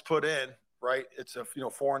rule was put in, right? It's a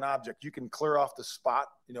foreign object. You can clear off the spot,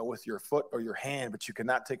 with your foot or your hand, but you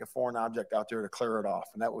cannot take a foreign object out there to clear it off,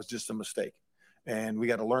 and that was just a mistake. And we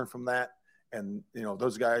got to learn from that. And,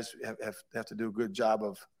 those guys have to do a good job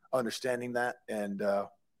of understanding that, and we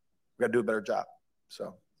got to do a better job.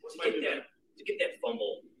 So to get that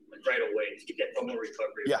fumble right away, to get that fumble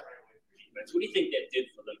recovery. Yeah. Right. What do you think that did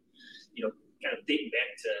for them, kind of dating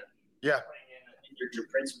back to your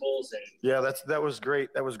principles? And yeah, that was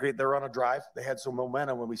great. That was great. They were on a drive. They had some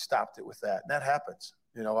momentum when we stopped it with that. And that happens.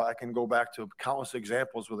 I can go back to countless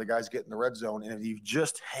examples where the guys get in the red zone, and if you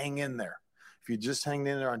just hang in there, if you just hang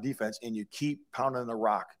in there on defense and you keep pounding the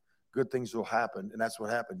rock, good things will happen. And that's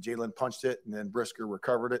what happened. Jalen punched it, and then Brisker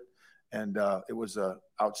recovered it. And it was an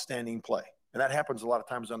outstanding play. And that happens a lot of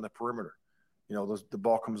times on the perimeter. The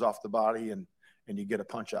ball comes off the body, and you get a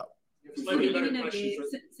punch out. Since the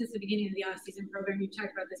beginning of the offseason program, you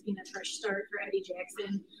talked about this being a fresh start for Eddie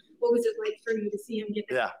Jackson. what was it like for you to see him get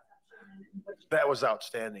that? Yeah. That was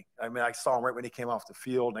outstanding. I mean, I saw him right when he came off the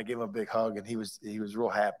field, and I gave him a big hug, and he was real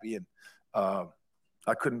happy, and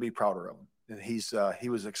I couldn't be prouder of him. And he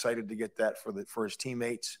was excited to get that for his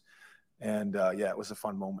teammates, and yeah, it was a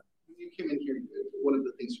fun moment. When you came in here, one of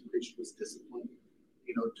the things you preached was discipline.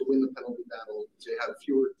 You know, to win the penalty battle, to have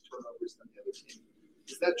fewer turnovers than the other team.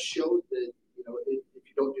 Does that show that, you know, if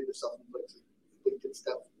you don't do the self-inflicted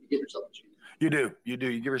stuff, you give yourself a chance? You do.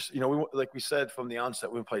 You give us, you know, like we said from the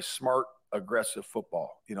onset, we play smart, aggressive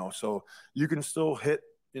football, you know, so you can still hit,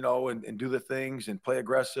 you know, and do the things and play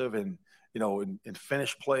aggressive and, you know, and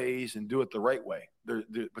finish plays and do it the right way.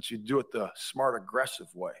 But you do it the smart,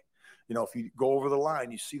 aggressive way. You know, if you go over the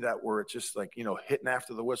line, you see that where it's just like, you know, hitting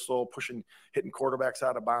after the whistle, hitting quarterbacks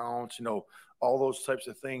out of bounds, you know, all those types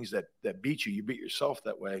of things that beat you. You beat yourself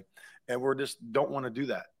that way. And we're just don't want to do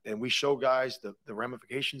that. And we show guys the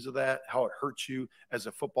ramifications of that, how it hurts you as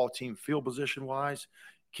a football team field position wise,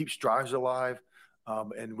 keeps drives alive.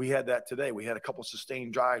 And we had that today. We had a couple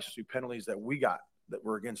sustained drives through penalties that we got that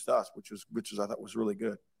were against us, which was I thought was really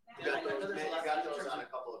good. You got those on a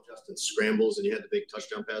couple of Justin scrambles, and you had the big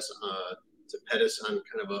touchdown pass to Pettis on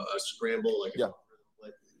kind of a scramble. Yeah.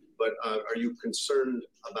 But are you concerned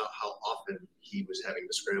about how often he was having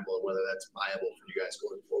to scramble and whether that's viable for you guys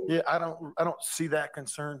going forward? Yeah, I don't see that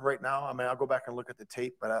concern right now. I mean, I'll go back and look at the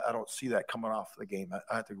tape, but I don't see that coming off the game.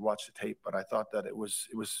 I have to watch the tape, but I thought that it was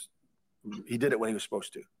he did it when he was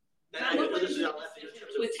supposed to. With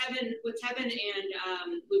Tevin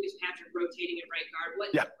and Lucas Patrick rotating at right guard,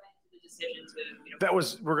 what led to the decision to, you know,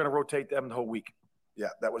 we're going to rotate them the whole week. Yeah,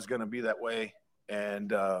 that was going to be that way.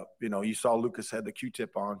 And, you know, you saw Lucas had the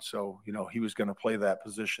Q-tip on, so, you know, he was going to play that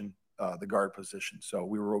position, the guard position. So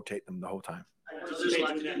we were rotating them the whole time. There's a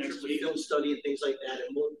lot of film study and things like that,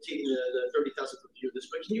 and we'll take the 30,000 foot view of this.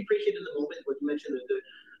 But can you appreciate in the moment what you mentioned,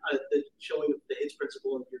 the showing of the hits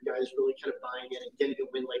principle and your guys really kind of buying in and getting a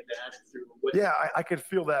win like that through what? Yeah, I could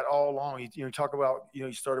feel that all along. You know, talk about, you know,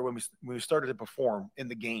 you started when we started to perform in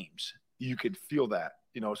the games, you could feel that.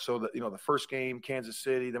 You know, so that, you know, the first game, Kansas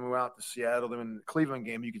City, then we went out to Seattle, then in the Cleveland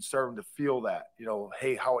game, you could start to feel that, you know,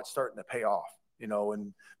 hey, how it's starting to pay off, you know,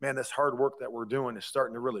 and man, this hard work that we're doing is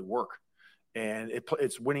starting to really work, and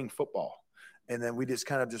it's winning football. And then we just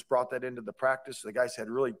kind of just brought that into the practice. The guys had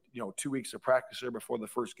really, you know, 2 weeks of practice there before the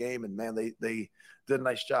first game, and man, they did a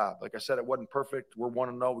nice job. Like I said, it wasn't perfect. We're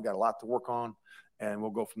 1-0. We got a lot to work on, and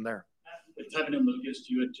we'll go from there. With Tevin and Lucas,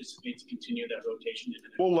 do you anticipate to continue that rotation?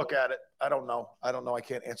 We'll look at it. I don't know. I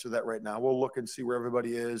can't answer that right now. We'll look and see where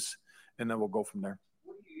everybody is, and then we'll go from there.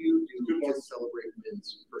 What do you do to celebrate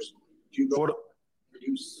wins personally? Do you go?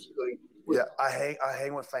 Yeah, I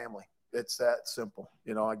hang with family. It's that simple.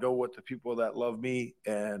 You know, I go with the people that love me,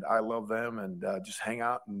 and I love them, and just hang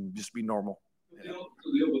out and just be normal. You know,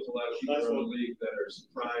 deal with a lot of people in the league that are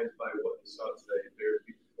surprised by what you saw today. Bears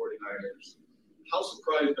beat the 49ers. How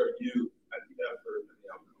surprised are you at the effort and the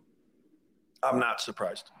outcome? I'm not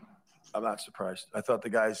surprised. I thought the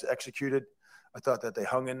guys executed. I thought that they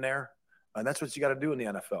hung in there. And that's what you got to do in the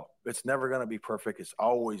NFL. It's never going to be perfect. It's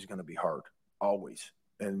always going to be hard, always.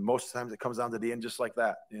 And most of the times it comes down to the end just like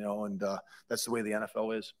that, you know, and that's the way the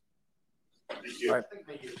NFL is. Thank you. All right.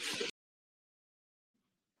 Thank you.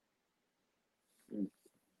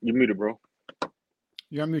 You muted, bro.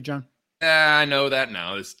 You're on mute, John. I know that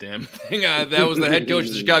now, this damn thing. That was the head coach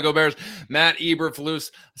of the Chicago Bears, Matt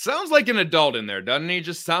Eberflus. Sounds like an adult in there, doesn't he?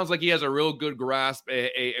 Just sounds like he has a real good grasp,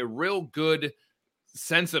 a real good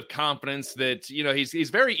sense of confidence that, you know,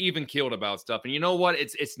 he's very even-keeled about stuff. And you know what?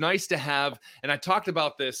 It's nice to have, and I talked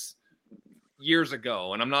about this years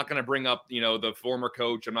ago, and I'm not going to bring up, you know, the former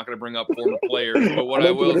coach. I'm not going to bring up former players, but what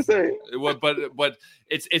I will say, but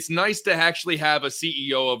it's nice to actually have a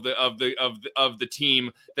CEO of the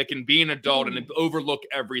team that can be an adult and overlook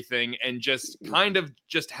everything and just kind of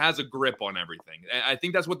just has a grip on everything. And I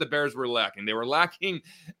think that's what the Bears were lacking. They were lacking,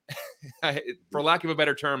 for lack of a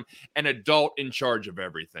better term, an adult in charge of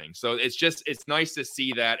everything. So it's nice to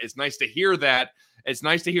see that. It's nice to hear that. It's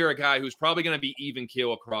nice to hear a guy who's probably going to be even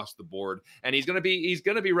keel across the board, and he's going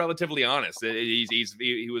to be relatively honest.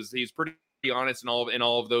 He's pretty honest in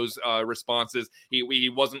all of those responses.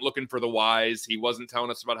 He wasn't looking for the whys. He wasn't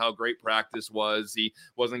telling us about how great practice was. He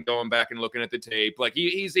wasn't going back and looking at the tape. Like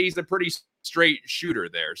he's a pretty straight shooter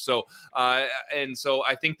there. So and so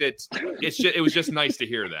I think that it was just nice to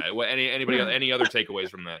hear that. Any other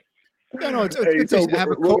takeaways from that? No, it's good to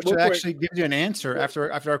have a coach that actually gives you an answer after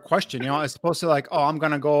a question. You know, as opposed to like, oh, I'm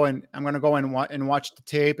gonna go and watch the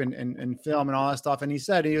tape and film and all that stuff. And I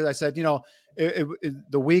said, you know,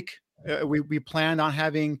 the week we planned on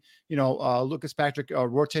having, Lucas Patrick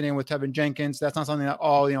rotating with Tevin Jenkins. That's not something that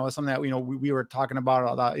it's something that we were talking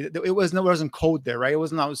about. It wasn't code there, right? It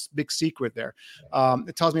wasn't a big secret there.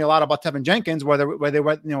 It tells me a lot about Tevin Jenkins, where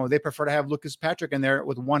they prefer to have Lucas Patrick in there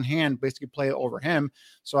with one hand, basically play over him.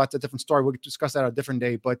 So that's a different story. We'll discuss that a different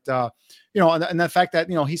day. But and the fact that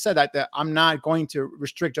he said that I'm not going to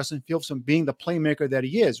restrict Justin Fields from being the playmaker that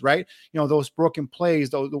he is, right? Those broken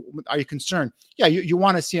plays, are you concerned? Yeah, you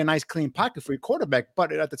want to see a nice clean pocket for your quarterback,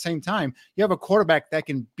 but at the same time, you have a quarterback that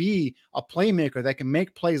can be a playmaker, that can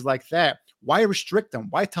make plays like that. Why restrict them?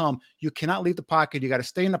 Why tell them you cannot leave the pocket? You got to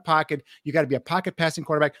stay in the pocket. You got to be a pocket passing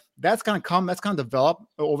quarterback. That's going to develop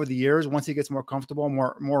over the years once he gets more comfortable,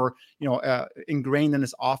 more ingrained in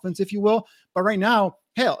his offense, if you will. But right now,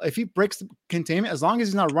 hell, if he breaks the containment, as long as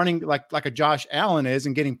he's not running like a Josh Allen is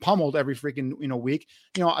and getting pummeled every freaking week,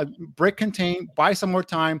 break contain, buy some more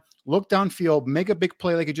time, look downfield, make a big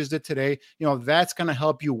play like he just did today. That's going to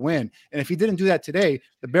help you win. And if he didn't do that today,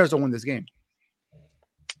 the Bears don't win this game.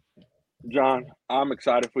 John, I'm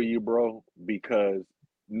excited for you, bro, because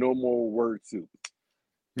no more word soup.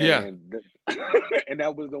 Yeah. And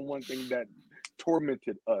that was the one thing that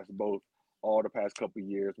tormented us both all the past couple of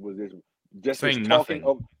years, was this just saying talking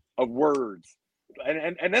of words.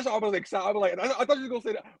 And that's all I was excited. I was like, I thought you were going to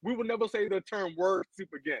say that we would never say the term word soup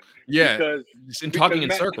again. Yeah. Because talking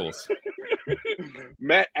in circles.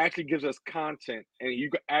 Matt actually gives us content, and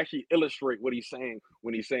you can actually illustrate what he's saying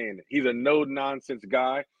when he's saying it. He's a no-nonsense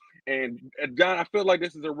guy. And John, I feel like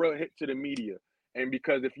this is a real hit to the media. And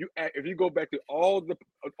because if you go back to all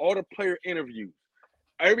the player interviews,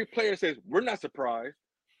 every player says, we're not surprised.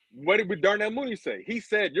 What did Darnell Mooney say? He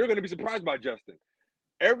said, you're going to be surprised by Justin.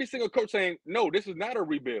 Every single coach saying, no, this is not a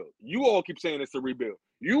rebuild. You all keep saying it's a rebuild.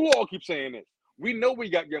 You all keep saying this. We know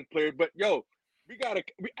we got young players, but we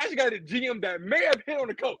actually got a GM that may have hit on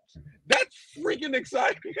the coach. That's freaking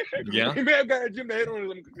exciting. Yeah. We may have got a GM that hit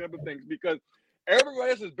on some couple things, because everybody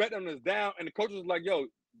else is betting us down, and the coach is like,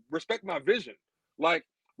 respect my vision. Like,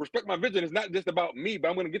 respect my vision. It's not just about me, but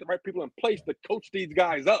I'm going to get the right people in place to coach these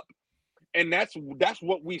guys up. And that's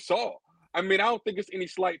what we saw. I mean, I don't think it's any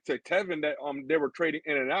slight to Tevin that they were trading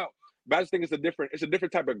in and out, but I just think it's a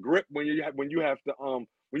different type of grip when you have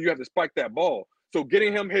to spike that ball. So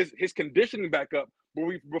getting him his conditioning back up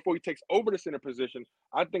before he takes over the center position,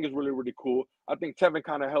 I think is really, really cool. I think Tevin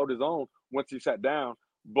kind of held his own once he sat down.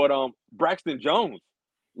 But Braxton Jones,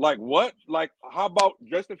 like what? Like, how about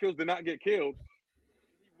Justin Fields did not get killed?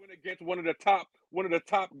 He went against one of the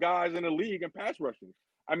top guys in the league in pass rushing.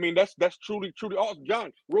 I mean, that's truly awesome.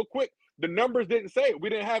 John, real quick, the numbers didn't say it. We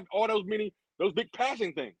didn't have all those big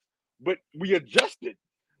passing things, but we adjusted.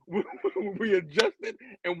 We adjusted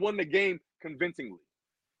and won the game convincingly.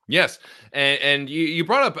 Yes, and you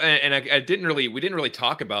brought up, and we didn't really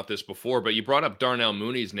talk about this before, but you brought up Darnell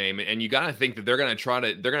Mooney's name, and you got to think that they're going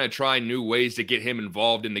to try new ways to get him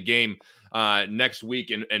involved in the game next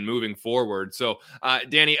week and moving forward. So,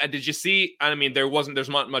 Danny, did you see? I mean, there's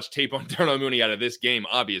not much tape on Darnell Mooney out of this game,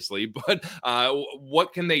 obviously, but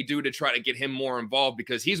what can they do to try to get him more involved?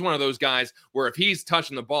 Because he's one of those guys where if he's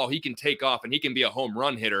touching the ball, he can take off and he can be a home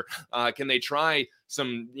run hitter. Can they try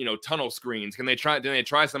some, tunnel screens? Can they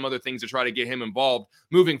try some other things to try to get him involved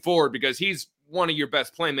moving forward? Because he's one of your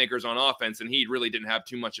best playmakers on offense, and he really didn't have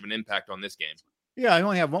too much of an impact on this game. Yeah, I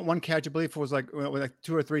only have one catch. I believe it was like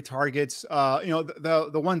 2 or 3 targets.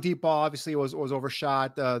 The one deep ball obviously was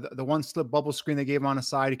overshot. The one slip bubble screen they gave him on the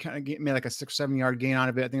side, he kind of made like a 6-7 yard gain out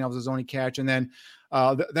of it. I think that was his only catch. And then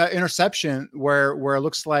that interception where it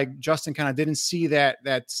looks like Justin kind of didn't see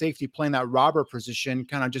that safety playing that robber position,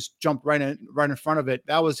 kind of just jumped right in front of it.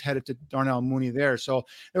 That was headed to Darnell Mooney there. So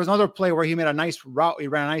there was another play where he made a nice route. He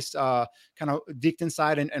ran a nice kind of deked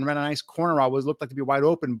inside and ran a nice corner route. It looked like to be wide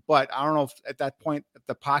open, but I don't know if at that point if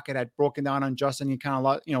the pocket had broken down on Justin. He kind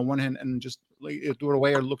of went in and just threw it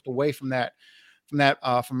away or looked away from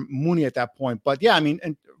Mooney at that point. But yeah, I mean,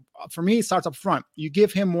 and for me, it starts up front. You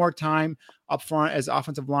give him more time up front as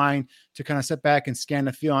offensive line to kind of sit back and scan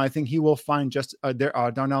the field. And I think he will find just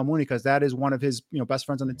Darnell Mooney, because that is one of his best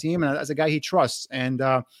friends on the team, and as a guy he trusts. And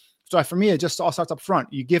so for me, it just all starts up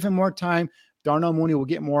front. You give him more time, Darnell Mooney will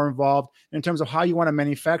get more involved. In terms of how you want to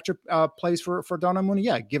manufacture plays for Darnell Mooney,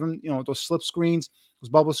 yeah, give him those slip screens, those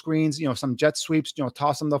bubble screens, some jet sweeps,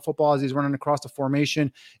 toss him the football as he's running across the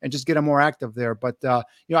formation and just get him more active there. But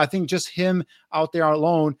I think just him out there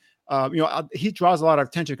alone, he draws a lot of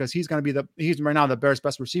attention because he's going to be he's right now the Bears'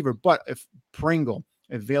 best receiver. But if Pringle,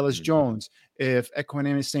 if Velus Jones, if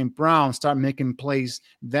Equanimeous St. Brown start making plays,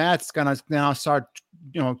 that's going to now start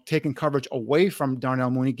taking coverage away from Darnell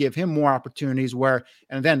Mooney, give him more opportunities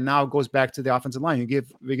and then now it goes back to the offensive line.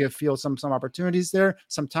 We give Fields some opportunities there,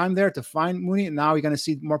 some time there to find Mooney. And now you're going to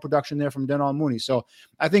see more production there from Darnell Mooney. So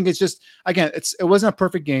I think it's just, again, it wasn't a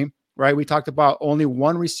perfect game. Right, we talked about only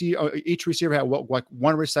one receiver. Each receiver had like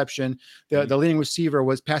one reception. The leading receiver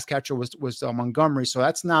pass catcher was Montgomery. So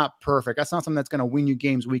that's not perfect. That's not something that's going to win you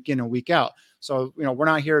games week in and week out. So we're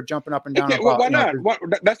not here jumping up and down. Why not?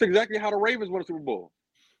 That's exactly how the Ravens won the Super Bowl.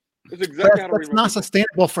 It's exactly how the Ravens. That's not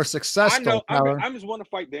sustainable for success. I know. I just want to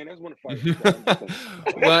fight, Dan. I just want to fight.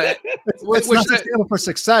 Well, it's not sustainable for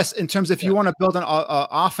success in terms of if you want to build an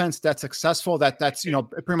offense that's successful, that's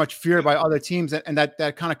pretty much feared by other teams, and that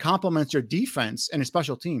kind of complements your defense and your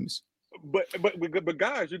special teams. But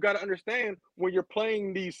guys, you got to understand when you're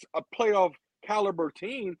playing these playoff caliber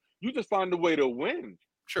team, you just find a way to win.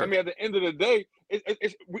 Sure. I mean, at the end of the day,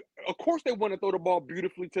 of course they want to throw the ball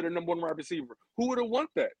beautifully to their number one wide receiver. Who would have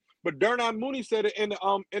want that? But Darnell Mooney said it in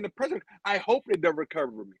the presser. I hope they never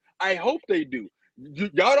cover me. I hope they do.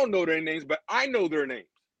 Y'all don't know their names, but I know their names.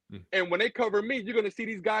 And when they cover me, you're going to see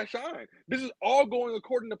these guys shine. This is all going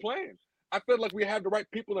according to plan. I feel like we have the right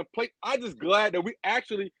people in place. I'm just glad that we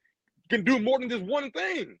actually can do more than just one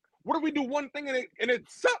thing. What if we do one thing and it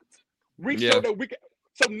sucks? We show that we can.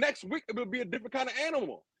 So next week it will be a different kind of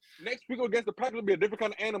animal. Next week against the Packers will be a different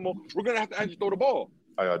kind of animal. We're going to have to actually throw the ball.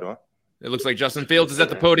 How y'all doing? It looks like Justin Fields is at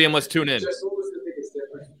the podium. Let's tune in. What was the biggest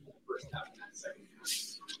difference in the first half and that second half?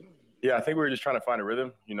 Yeah, I think we were just trying to find a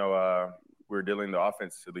rhythm. We were dealing, the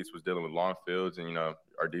offense at least was dealing with long fields, and,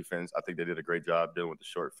 our defense, I think they did a great job dealing with the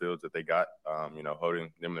short fields that they got,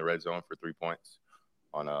 holding them in the red zone for 3 points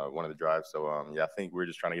on one of the drives. So, I think we were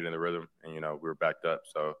just trying to get in the rhythm, and, we were backed up.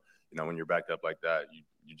 So, when you're backed up like that,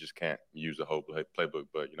 you just can't use the whole playbook.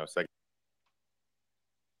 But, second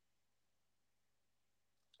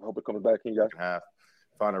I hope it comes back in, guys. Half,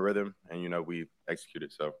 found a rhythm, and, we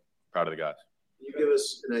executed. So, proud of the guys. Can you give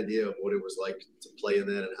us an idea of what it was like to play in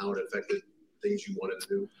that and how it affected things you wanted to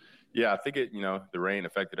do? Yeah, I think the rain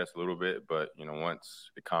affected us a little bit, but, once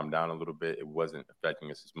it calmed down a little bit, it wasn't affecting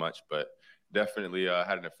us as much, but definitely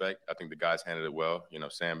had an effect. I think the guys handled it well.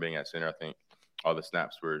 Sam being at center, I think all the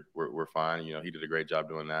snaps were fine. He did a great job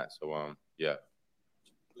doing that. So, yeah.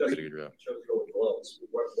 Chose to go with gloves.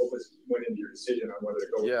 What went into your decision on whether to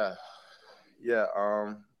go with Yeah.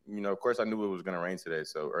 Of course, I knew it was going to rain today.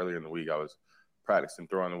 So earlier in the week, I was practicing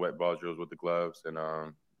throwing the wet ball drills with the gloves, and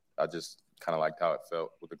I just kind of liked how it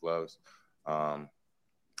felt with the gloves. I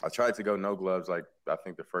tried to go no gloves, like I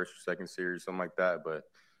think the first or second series, something like that, but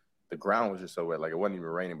the ground was just so wet. Like, it wasn't even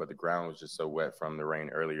raining, but the ground was just so wet from the rain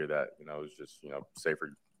earlier that, it was just,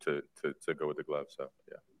 safer to go with the gloves. So,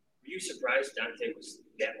 yeah. Were you surprised Dante was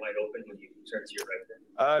that wide open when you turned to your right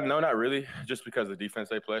there? No, not really. Just because of the defense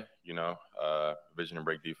they play, vision and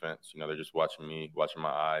break defense. They're just watching me, watching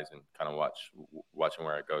my eyes, and kind of watching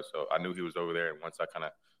where I go. So I knew he was over there, and once I kind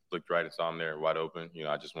of looked right and saw him there wide open,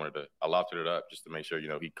 I lofted it up just to make sure,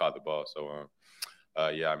 he caught the ball. So,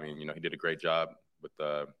 he did a great job with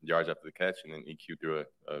yards after the catch, and then EQ threw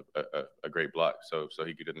a great block, so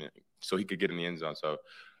he could get in the end zone. So,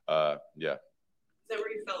 yeah. Is that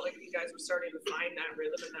where you felt like you guys were starting to find that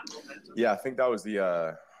rhythm and that momentum? Yeah, I think that was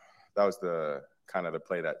the kind of the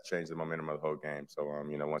play that changed the momentum of the whole game. So,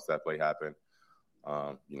 once that play happened,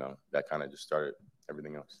 that kind of just started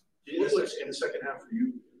everything else. What was in the second half for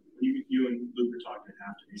you? You and Luke were talking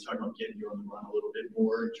after. He was talking about getting you on the run a little bit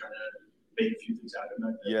more and trying to make a few things happen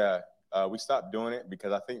like that. Yeah, we stopped doing it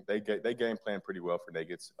because I think they game plan pretty well for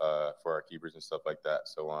Nuggets, for our keepers and stuff like that.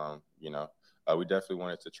 So, we definitely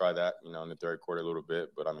wanted to try that, in the third quarter a little bit.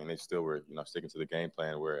 But, they still were, sticking to the game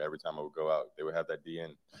plan where every time I would go out, they would have that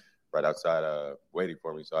DN right outside waiting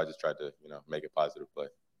for me. So I just tried to, make a positive play.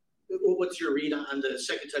 What's your read on the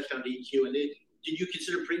second touchdown to EQ? And did you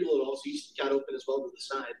consider Pringle at all? So he got open as well to the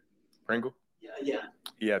side. Pringle? Yeah.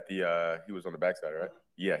 He was on the backside, right?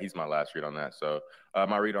 Yeah, he's my last read on that. So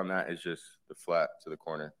my read on that is just the flat to the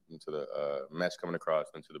corner, into the mesh coming across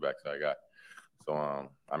into the backside guy. So,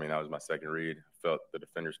 that was my second read. Felt the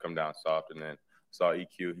defenders come down soft, and then saw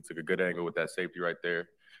EQ. He took a good angle with that safety right there,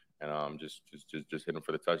 and just hit him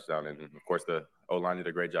for the touchdown. And, of course, the O-line did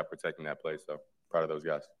a great job protecting that play. So, proud of those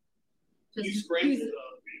guys. You scrambled in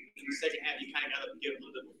the second half. You kind of got to give a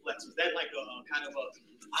little bit of flex. Was that like a kind of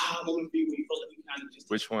a moment for you when you felt like you kind of just –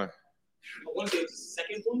 Which one? I want to say it was the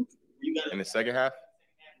second one. In the second half?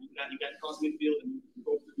 You got across midfield and you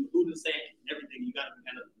go through the sack, everything. You got to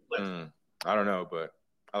kind of flex. I don't know, but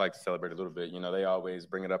I like to celebrate a little bit. They always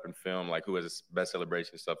bring it up in film, like who has the best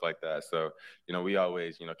celebration, stuff like that. So, we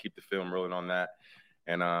always, keep the film rolling on that.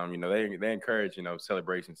 And they encourage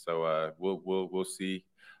celebrations. So we'll see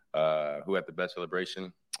who had the best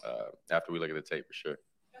celebration after we look at the tape for sure.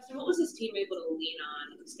 Justin, what was this team able to lean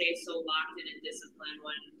on to stay so locked in and disciplined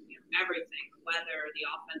when everything, the weather, the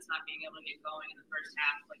offense not being able to get going in the first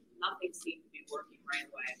half, like nothing seemed to be working right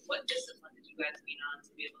away? What discipline did you guys lean on to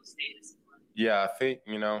be able to stay disciplined? Yeah, I think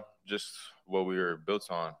just what we were built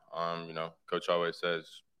on. Coach always says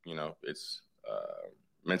it's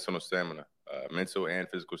mental stamina, mental and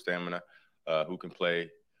physical stamina. Who can play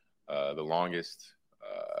the longest,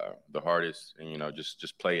 the hardest, and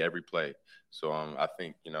just play every play. So I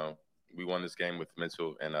think we won this game with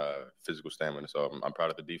mental and physical stamina. So I'm proud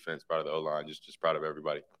of the defense, proud of the O-line, just proud of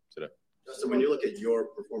everybody today. Justin, when you look at your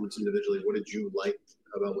performance individually, what did you like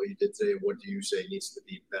about what you did today? What do you say needs to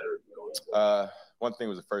be better going forward? One thing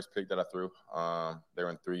was the first pick that I threw. They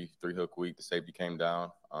were in three hook week. The safety came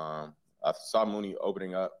down. I saw Mooney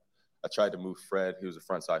opening up. I tried to move Fred. He was a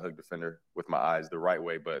front side hook defender with my eyes the right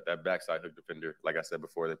way, but that backside hook defender, like I said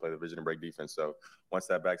before, they play the vision and break defense. So once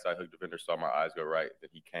that backside hook defender saw my eyes go right, then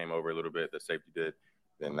he came over a little bit. The safety did,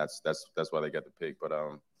 then that's why they got the pick. But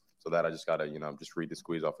so that I just gotta just read the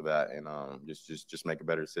squeeze off of that and just make a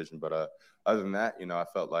better decision. But other than that, I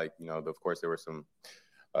felt like of course there were some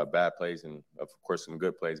bad plays and of course some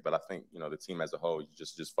good plays, but I think the team as a whole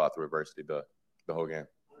just fought through adversity the whole game.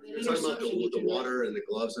 You're talking about the water and the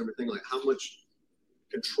gloves and everything. Like, how much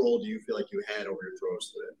control do you feel like you had over your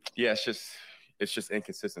throws today? Yeah, it's just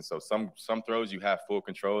inconsistent. So some throws you have full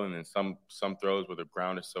control, and then some throws where the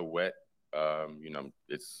ground is so wet,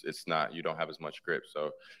 it's not. You don't have as much grip. So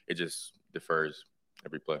it just differs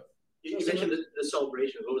every play. You mentioned the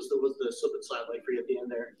celebration. What was the slip and slide like for you at the end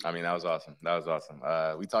there? I mean, that was awesome.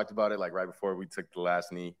 We talked about it like right before we took the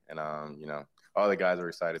last knee, and all the guys were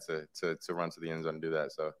excited to run to the end zone and do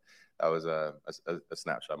that. So that was a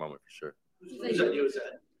snapshot moment for sure. Whose idea was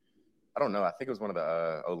that? I don't know. I think it was one of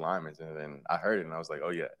the O-linemen, and then I heard it, and I was like, oh,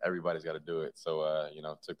 yeah, everybody's got to do it. So,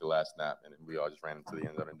 took the last snap, and we all just ran into the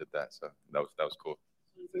end zone and did that. So that was cool.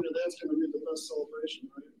 You think that's going to be the best celebration,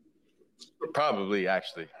 right? Probably,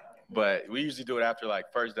 actually. But we usually do it after, like,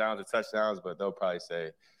 first downs and touchdowns, but they'll probably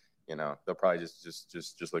say, they'll probably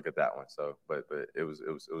just look at that one. So, but it was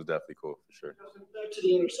definitely cool for sure. Back to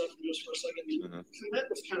the interception just for a second. That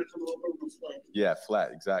was kind of coming up over flat. Yeah,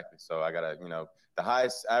 flat, exactly. So I gotta, the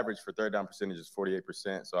highest average for third down percentage is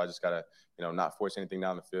 48%. So I just gotta, not force anything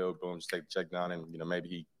down the field. Boom, just take the check down, and maybe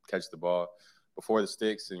he catch the ball before the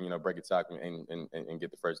sticks, and break a tackle and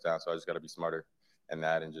get the first down. So I just gotta be smarter in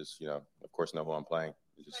that, and just of course know who I'm playing,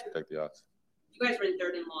 and just take the odds. You guys were in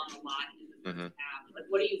third and long a lot in the first half. Like,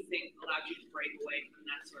 what do you think allowed you to break away from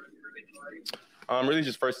that sort of purgatory? Really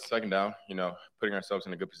just first and second down, putting ourselves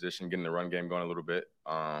in a good position, getting the run game going a little bit.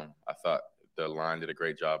 I thought the line did a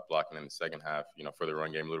great job blocking in the second half, for the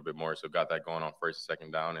run game a little bit more. So got that going on first and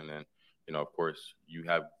second down. And then, of course, you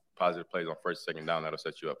have positive plays on first and second down. That'll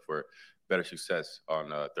set you up for better success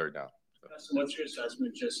on third down. So what's your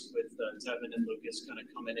assessment just with Tevin and Lucas kind of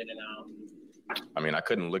coming in and out? I mean, I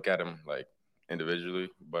couldn't look at them like individually,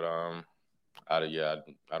 but I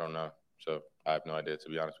don't know. So I have no idea, to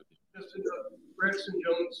be honest with you. Justin, Braxton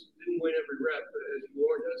Jones didn't win every rep, as you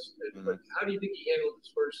warned us. But how do you think he handled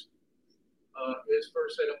his first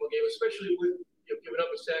NFL game, especially with giving up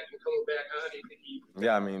a sack and coming back? How do you think he?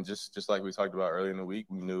 Yeah, I mean, just like we talked about earlier in the week,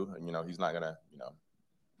 we knew he's not gonna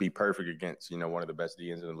be perfect against one of the best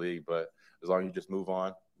DNs in the league, but as long as you just move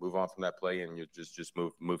on from that play and you just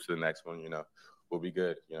move to the next one, we'll be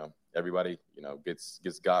good. Everybody gets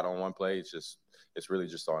got on one play. It's really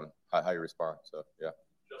just on how you respond. So yeah.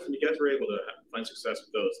 Justin, you guys were able to find success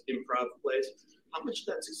with those improv plays. How much of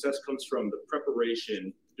that success comes from the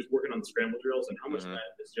preparation, just working on the scramble drills, and how much of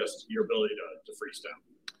that is just your ability to freestyle?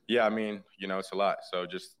 Yeah, I mean, it's a lot. So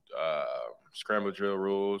just scramble drill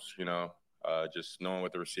rules, just knowing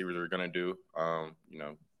what the receivers are going to do,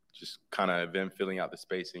 just kind of them filling out the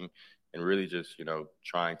spacing and really just,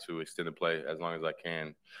 trying to extend the play as long as I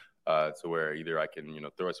can to where either I can,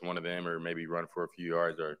 throw it to one of them or maybe run for a few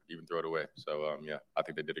yards or even throw it away. So, yeah, I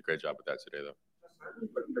think they did a great job with that today, though. How do you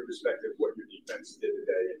put into perspective what your defense did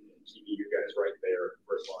today and keeping you guys right there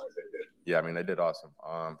for as long as they did? Yeah, I mean, they did awesome.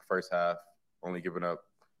 First half, only giving up,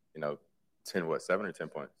 7 or 10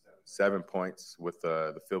 points? 7 points with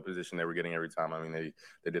the field position they were getting every time. I mean,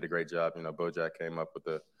 they did a great job. Bojack came up with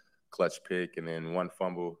the clutch pick and then one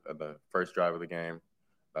fumble at the first drive of the game,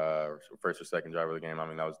 first or second drive of the game. I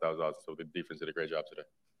mean, that was awesome. So the defense did a great job today.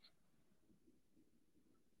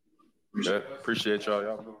 Appreciate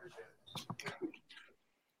y'all.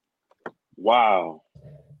 Wow.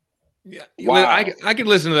 Yeah, Wow. I could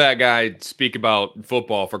listen to that guy speak about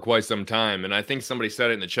football for quite some time, and I think somebody said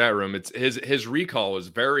it in the chat room. It's his recall is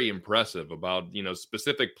very impressive about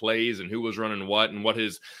specific plays and who was running what and what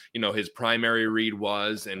his his primary read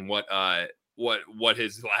was and what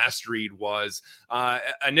his last read was.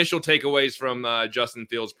 Initial takeaways from Justin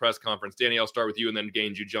Fields' press conference. Danny, I'll start with you, and then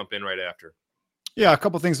Gaines, you jump in right after. Yeah, a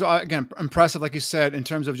couple of things. Again, impressive, like you said, in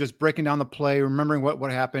terms of just breaking down the play, remembering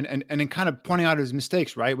what happened, and then kind of pointing out his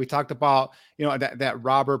mistakes. Right, we talked about that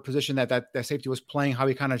robber position that safety was playing, how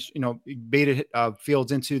he kind of baited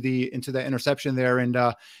Fields into the interception there, and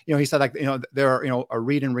he said they're a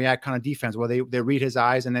read and react kind of defense where they read his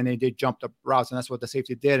eyes and then they did jump the routes, and that's what the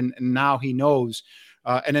safety did, and now he knows.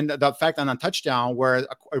 And then the fact on a touchdown where a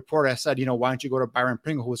reporter said, why don't you go to Byron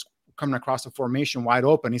Pringle, who was coming across the formation wide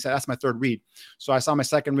open. He said, that's my third read. So I saw my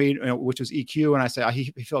second read, which was EQ. And I said,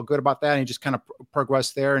 he felt good about that. And he just kind of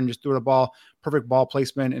progressed there and just threw the ball, perfect ball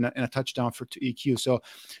placement in a touchdown to EQ. So,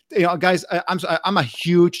 guys, I'm a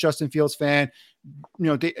huge Justin Fields fan.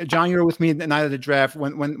 John, you were with me the night of the draft.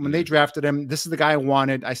 When they drafted him, this is the guy I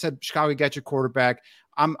wanted. I said, Chicago, get your quarterback.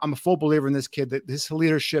 I'm a full believer in this kid, that his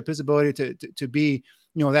leadership, his ability to be,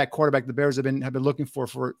 that quarterback the Bears have been looking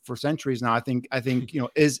for centuries now. I think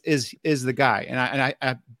is the guy, and I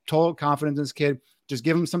have total confidence in this kid. Just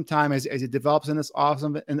give him some time as he develops in this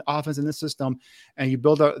offense in this system, and you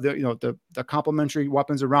build the complementary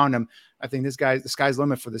weapons around him. I think the sky's the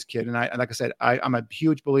limit for this kid. And like I said, I'm a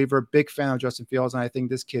huge believer, big fan of Justin Fields, and I think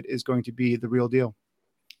this kid is going to be the real deal.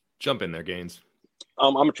 Jump in there, Gaines.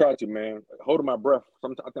 I'm gonna try to, man. Holding my breath.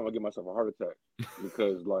 Sometimes I think I'll give myself a heart attack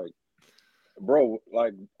because, bro,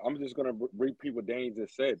 I'm just gonna repeat what Dane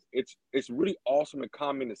just said. It's really awesome and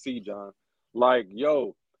calming to see, John.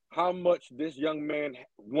 How much this young man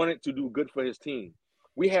wanted to do good for his team.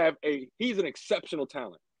 He's an exceptional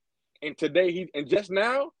talent, and today just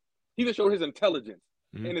now he just showed his intelligence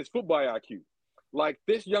and his football IQ.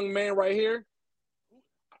 This young man right here.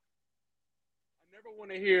 I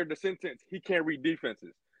want to hear the sentence, he can't read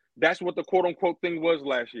defenses. That's what the quote unquote thing was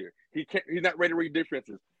last year. He's not ready to read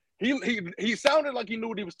defenses. He sounded like he knew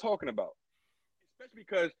what he was talking about, especially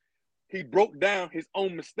because he broke down his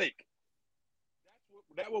own mistake.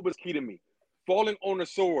 That's what was key to me. Falling on the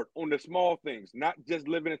sword, on the small things, not just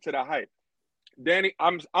living into the hype. Danny,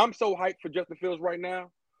 I'm so hyped for Justin Fields right now,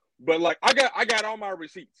 but I got all my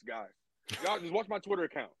receipts, guys. Y'all just watch my Twitter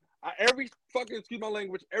account. Every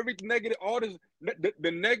negative, all this,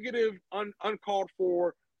 the negative, uncalled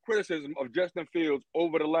for criticism of Justin Fields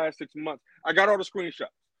over the last 6 months. I got all the screenshots.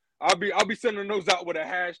 I'll be sending those out with a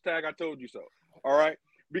hashtag I told you so. All right,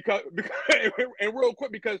 because and real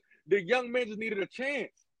quick, because the young man just needed a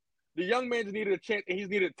chance. The young man just needed a chance, and he's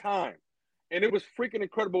needed time. And it was freaking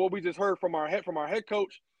incredible what we just heard from our head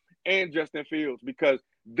coach and Justin Fields, because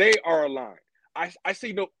they are aligned. I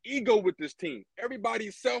see no ego with this team.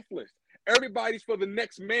 Everybody's selfless. Everybody's for the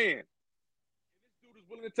next man. This dude is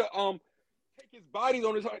willing to take his bodies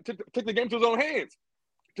on to take the game to his own hands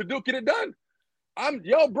to get it done.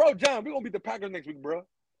 Bro, John, we're gonna beat the Packers next week, bro.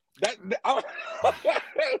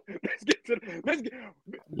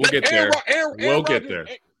 We'll get there. We'll get there.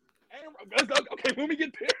 Okay, when we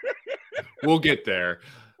get there. We'll get there.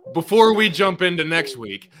 Before we jump into next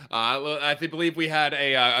week, I believe we had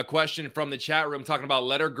a question from the chat room talking about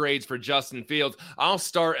letter grades for Justin Fields. I'll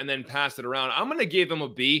start and then pass it around. I'm going to give him a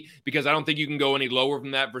B because I don't think you can go any lower from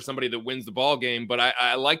that for somebody that wins the ball game. But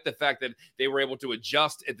I like the fact that they were able to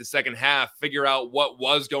adjust at the second half, figure out what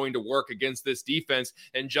was going to work against this defense,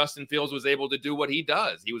 and Justin Fields was able to do what he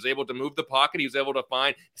does. He was able to move the pocket. He was able to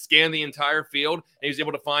scan the entire field, and he was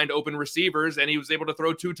able to find open receivers, and he was able to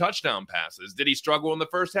throw 2 touchdown passes. Did he struggle in the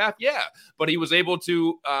first half? Yeah, but he was able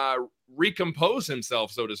to recompose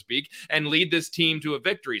himself, so to speak, and lead this team to a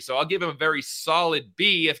victory. So I'll give him a very solid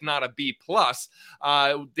B, if not a B+.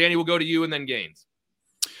 Danny, we'll go to you and then Gaines.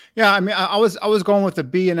 Yeah, I mean, I was going with a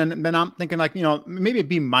B, and then I'm thinking maybe a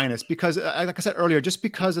B- because, like I said earlier, just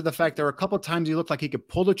because of the fact there were a couple of times he looked like he could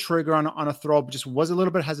pull the trigger on a throw, but just was a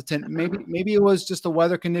little bit hesitant. Maybe it was just the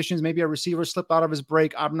weather conditions. Maybe a receiver slipped out of his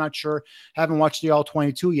break. I'm not sure. Haven't watched the all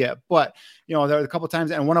 22 yet, but there were a couple of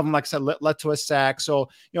times, and one of them, like I said, led to a sack. So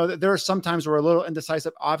there are some times where a little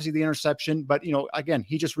indecisive. Obviously, the interception, but again,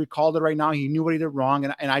 he just recalled it right now. He knew what he did wrong,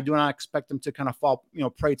 and I do not expect him to kind of fall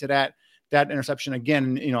prey to that interception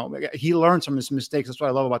again. He learned from his mistakes. That's what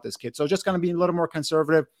I love about this kid. So just going to be a little more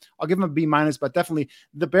conservative. I'll give him a B-, but definitely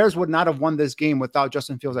the Bears would not have won this game without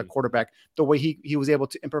Justin Fields at quarterback. The way he was able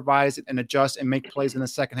to improvise and adjust and make plays in the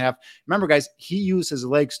second half. Remember, guys, he used his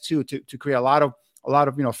legs too to create a lot of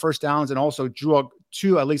first downs, and also drew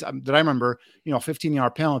two, at least that I remember,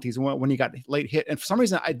 15-yard penalties when he got late hit. And for some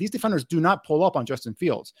reason, these defenders do not pull up on Justin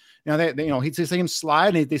Fields. He'd see him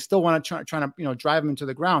slide, and they still want to try to drive him into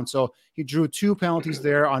the ground. So he drew 2 penalties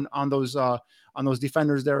there on those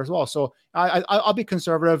defenders there as well. So I'll be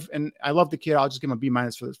conservative, and I love the kid. I'll just give him a B-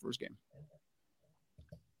 for this first game.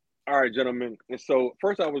 All right, gentlemen. And so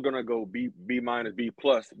first I was going to go B-, B+,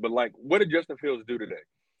 but like, what did Justin Fields do today?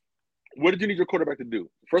 What did you need your quarterback to do?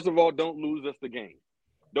 First of all, don't lose us the game.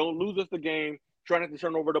 Don't lose us the game. Try not to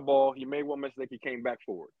turn over the ball. He made one mistake. He came back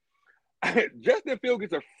for it. Justin Fields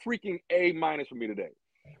gets a freaking A- for me today.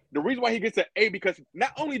 The reason why he gets an A, because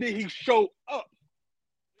not only did he show up,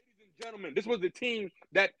 ladies and gentlemen, this was the team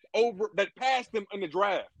that passed him in the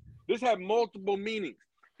draft. This had multiple meanings.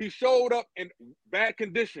 He showed up in bad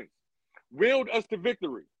conditions, willed us to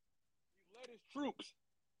victory. He led his troops,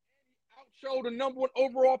 and he outshowed the number 1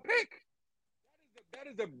 overall pick. That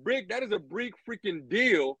is a big freaking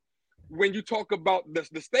deal when you talk about the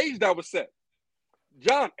stage that was set.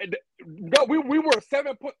 John, we were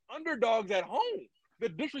 7-point underdogs at home. The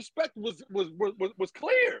disrespect was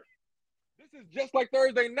clear. This is just like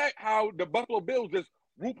Thursday night, how the Buffalo Bills just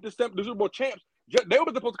whooped the Super Bowl champs. They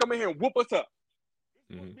were supposed to come in here and whoop us up.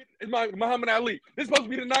 It's Muhammad Ali. This is supposed to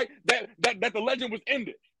be the night that the legend was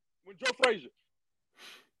ended with Joe Frazier.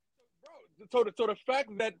 So the fact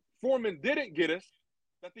that Foreman didn't get us,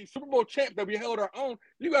 that the Super Bowl champs that we held our own,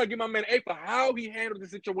 you gotta give my man A for how he handled the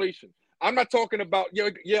situation. I'm not talking about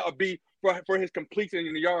a B for his completion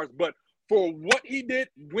in the yards, but for what he did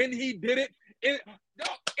when he did it in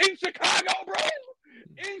Chicago, bro.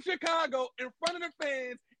 In Chicago, in front of the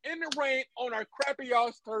fans, in the rain, on our crappy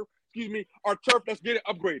ass turf. Our turf that's getting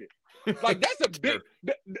upgraded. Like, that's a big.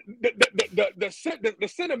 The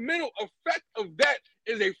sentimental effect of that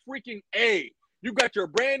is a freaking A. You got your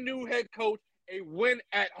brand new head coach, a win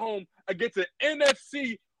at home against an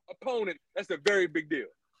NFC opponent. That's a very big deal.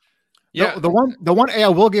 Yeah, the one A I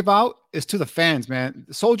will give out is to the fans, man.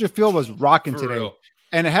 Soldier Field was rocking today. Real.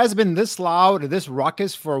 And it has been this loud, this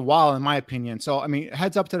ruckus for a while, in my opinion. So, I mean,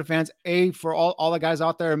 heads up to the fans. A, for all the guys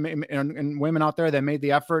out there and women out there that made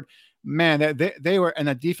the effort. Man, they were, and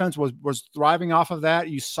the defense was thriving off of that.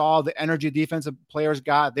 You saw the energy defensive players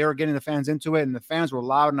got. They were getting the fans into it, and the fans were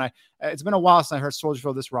loud. And it's been a while since I heard Soldier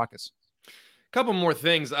Field this ruckus. Couple more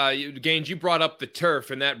things. Gaines, you brought up the turf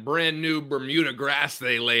and that brand new Bermuda grass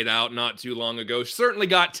they laid out not too long ago. Certainly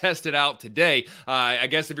got tested out today. I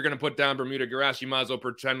guess if you're going to put down Bermuda grass, you might as well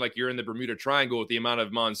pretend like you're in the Bermuda Triangle with the amount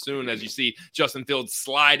of monsoon as you see Justin Fields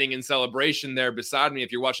sliding in celebration there beside me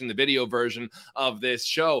if you're watching the video version of this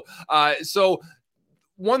show. So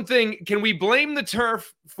one thing, can we blame the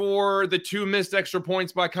turf for the 2 missed extra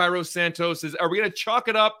points by Cairo Santos? Are we going to chalk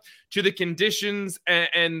it up to the conditions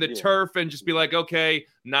and the turf and just be like, okay,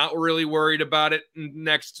 not really worried about it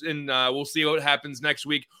next, and we'll see what happens next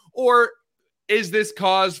week? Or is this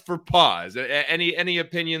cause for pause? Any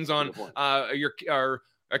opinions on a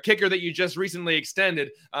kicker that you just recently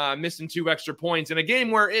extended, missing 2 extra points in a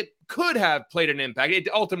game where it could have played an impact? It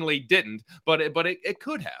ultimately didn't, but it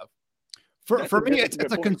could have. For me, it's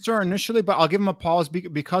a concern initially, but I'll give him a pause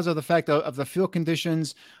because of the fact of the field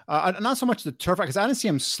conditions. Not so much the turf, because I didn't see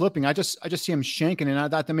him slipping. I just see him shanking, and I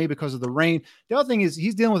thought that maybe because of the rain. The other thing is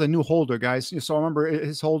he's dealing with a new holder, guys. So I remember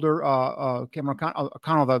his holder, Cameron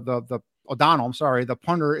O'Connell, the O'Donnell, I'm sorry, the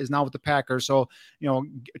punter is now with the Packers. So,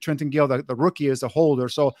 Trenton Gill, the rookie, is the holder.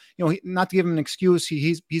 So, not to give him an excuse,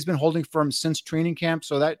 he's been holding firm since training camp.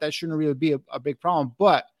 So that shouldn't really be a big problem.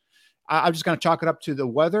 But I'm just going to chalk it up to the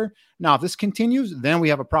weather. Now, if this continues, then we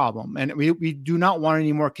have a problem. And we do not want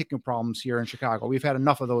any more kicking problems here in Chicago. We've had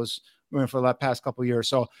enough of those for the past couple of years.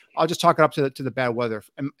 So I'll just chalk it up to the bad weather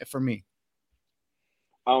for me.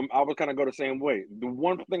 I was kind of go the same way. The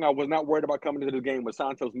one thing I was not worried about coming into the game was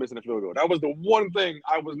Santos missing a field goal. That was the one thing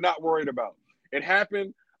I was not worried about. It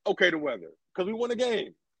happened. Okay, the weather, because we won the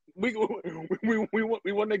game. We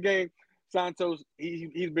won the game. Santos,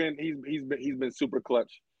 he's been super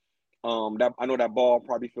clutch. I know that ball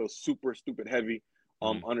probably feels super stupid heavy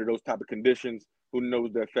under those type of conditions. Who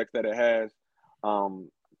knows the effects that it has?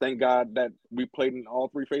 Thank God that we played in all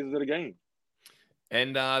 3 phases of the game.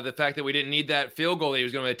 And the fact that we didn't need that field goal that he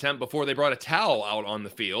was going to attempt before they brought a towel out on the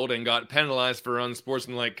field and got penalized for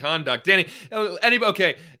unsportsmanlike conduct. Danny,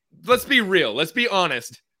 okay, let's be real. Let's be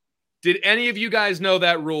honest. Did any of you guys know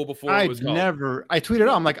that rule before it was called? I tweeted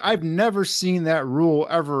out, I'm like, I've never seen that rule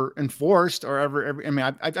ever enforced or ever. I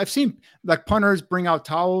mean, I've seen like punters bring out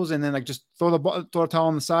towels and then like just throw the towel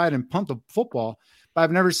on the side and punt the football. but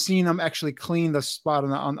I've never seen them actually clean the spot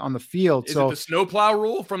on the field. Is it the snowplow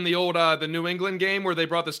rule from the old the New England game where they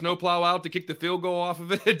brought the snowplow out to kick the field goal off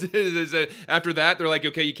of it? Is it after that they're like,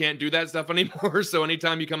 okay, you can't do that stuff anymore. So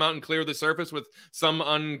anytime you come out and clear the surface with some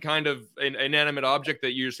kind of inanimate object,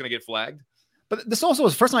 that you're just going to get flagged. But this also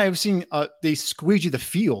was the first time I've seen they squeegee the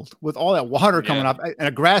field with all that water coming up, and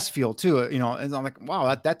a grass field too. You know, and I'm like,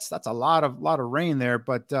 wow, that's a lot of rain there.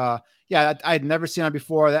 But yeah, I'd never seen that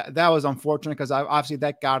before. That was unfortunate because obviously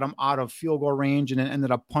that got them out of field goal range and then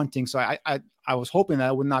ended up punting. So I was hoping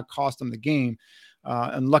that it would not cost them the game,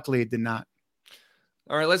 and luckily it did not.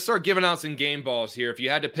 All right, let's start giving out some game balls here. If you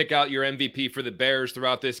had to pick out your MVP for the Bears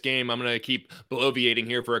throughout this game, I'm going to keep bloviating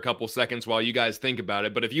here for a couple seconds while you guys think about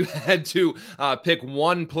it. But if you had to pick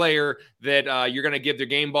one player that you're going to give the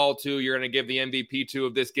game ball to, you're going to give the MVP to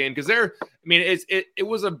of this game, because it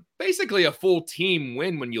was basically a full team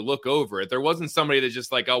win when you look over it. There wasn't somebody that's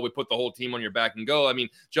just like, oh, we put the whole team on your back and go. I mean,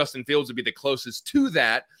 Justin Fields would be the closest to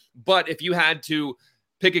that. But if you had to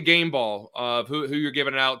pick a game ball of who you're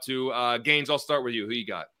giving it out to. Gaines, I'll start with you. Who you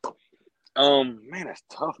got? Man, that's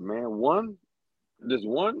tough, man. Just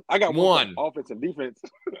one. I got one offense and defense.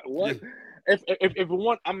 One. If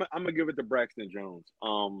one, I'm gonna give it to Braxton Jones.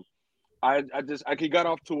 He got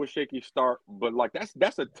off to a shaky start, but like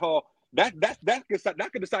that's a tall that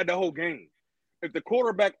could decide the whole game. If the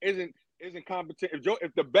quarterback isn't competent,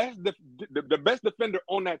 if the best defender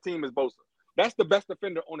on that team is Bosa, that's the best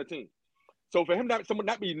defender on the team. So for him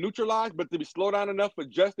not be neutralized, but to be slowed down enough for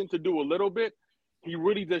Justin to do a little bit, he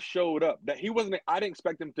really just showed up. That he wasn't. I didn't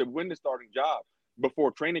expect him to win the starting job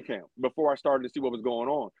before training camp, before I started to see what was going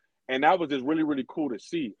on, and that was just really, really cool to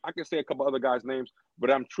see. I can say a couple other guys' names,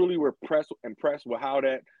 but I'm truly impressed with how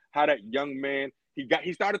that young man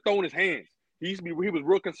he started throwing his hands. He was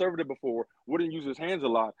real conservative before, wouldn't use his hands a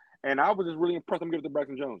lot, and I was just really impressed. I'm giving it to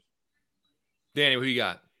Braxton Jones. Danny, who you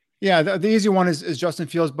got? Yeah, the easy one is Justin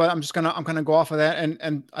Fields, but I'm gonna go off of that.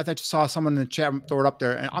 And I just saw someone in the chat throw it up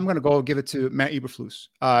there, and I'm gonna go give it to Matt Eberflus.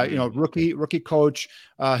 Rookie coach.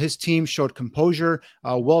 His team showed composure.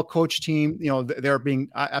 Well-coached team. They're being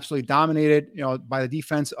absolutely dominated. By the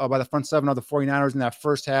defense, by the front seven of the 49ers in that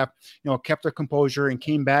first half. Kept their composure and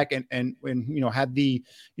came back and had the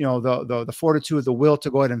fortitude, the will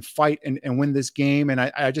to go ahead and fight and win this game. And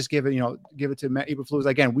I just give it to Matt Eberflus.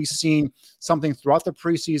 Again, we've seen something throughout the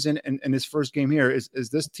preseason. And his first game here is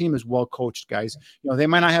this team is well coached, guys. They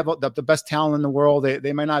might not have the best talent in the world.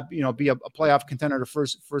 They might not be a playoff contender the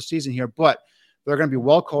first season here, but they're going to be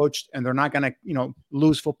well coached and they're not going to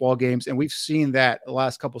lose football games. And we've seen that the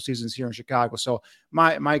last couple seasons here in Chicago. So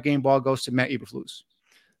my game ball goes to Matt Eberflus.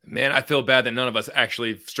 Man, I feel bad that none of us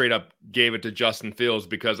actually straight up gave it to Justin Fields,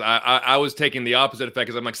 because I was taking the opposite effect,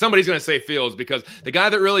 because I'm like, somebody's going to say Fields, because the guy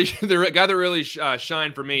that really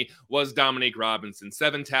shined for me was Dominique Robinson.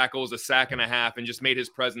 7 tackles, a sack and a half, and just made his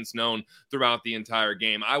presence known throughout the entire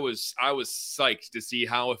game. I was psyched to see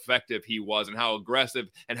how effective he was and how aggressive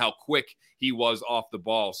and how quick he was off the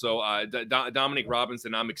ball. So Dominique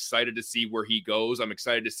Robinson, I'm excited to see where he goes. I'm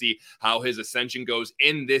excited to see how his ascension goes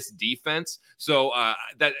in this defense. So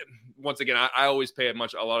that once again, I always pay a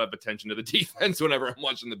lot of attention to the defense whenever I'm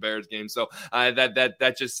watching the Bears game. So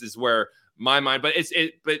that just is where my mind. But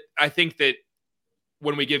but I think that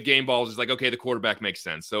when we give game balls, it's like, okay, the quarterback makes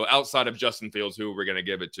sense. So outside of Justin Fields, who we're going to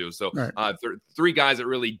give it to? So right. 3 guys that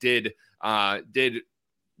really did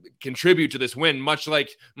contribute to this win, much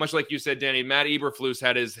like you said, Danny. Matt Eberflus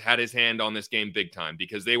had his hand on this game big time,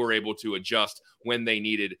 because they were able to adjust when they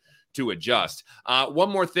needed to adjust. One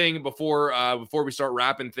more thing before we start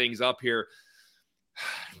wrapping things up here.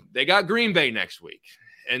 They got Green Bay next week,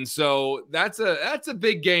 and so that's a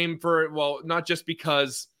big game not just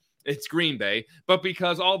because it's Green Bay, but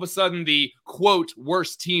because all of a sudden the quote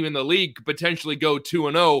worst team in the league could potentially go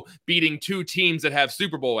 2-0, beating 2 teams that have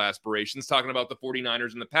Super Bowl aspirations. Talking about the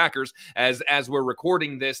 49ers and the Packers. As we're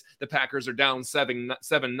recording this, the Packers are down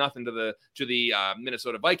 7-0 to the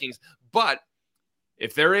Minnesota Vikings. But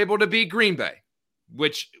if they're able to beat Green Bay,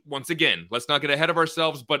 which once again, let's not get ahead of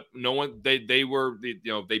ourselves, but they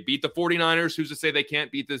beat the 49ers. Who's to say they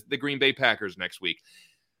can't beat the Green Bay Packers next week?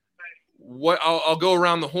 I'll go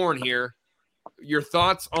around the horn here. Your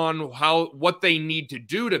thoughts on what they need to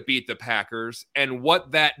do to beat the Packers and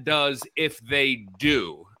what that does if they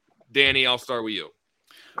do. Danny, I'll start with you.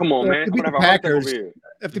 Come on, man. If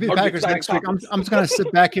they beat the Packers next week, I'm just going to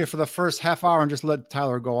sit back here for the first half hour and just let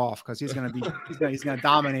Tyler go off, because he's going to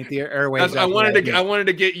dominate the airwaves. I wanted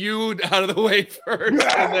to get you out of the way first,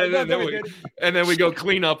 and then we go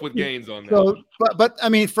clean up with Gaines on that. So, but I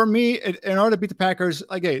mean, for me, in order to beat the Packers,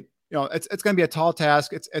 it's going to be a tall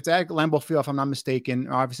task. It's at Lambeau Field, if I'm not mistaken.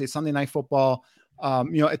 Obviously, it's Sunday Night Football.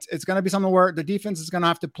 It's going to be something where the defense is going to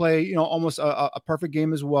have to play, almost a perfect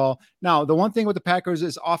game as well. Now, the one thing with the Packers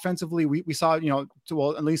is offensively, we saw,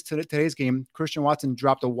 at least today's game, Christian Watson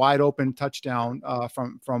dropped a wide open touchdown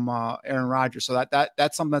from Aaron Rodgers. So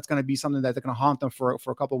that's something that's going to be something that they're going to haunt them for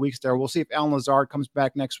a couple of weeks there. We'll see if Allen Lazard comes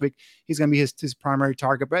back next week. He's going to be his primary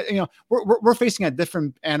target. But, we're facing a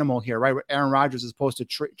different animal here, right? With Aaron Rodgers as opposed to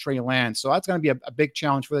Trey Lance. So that's going to be a big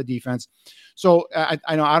challenge for the defense. So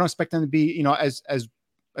I know I don't expect them to be,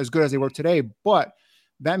 as good as they were today, but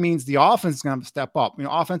that means the offense is going to have to step up.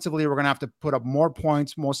 Offensively, we're going to have to put up more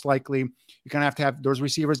points, most likely. You're going to have those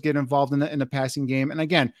receivers get involved in the passing game. And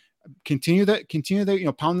again, continue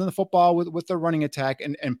the pounding the football with the running attack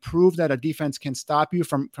and prove that a defense can stop you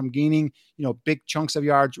from gaining, big chunks of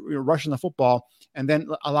yards, rushing the football, and then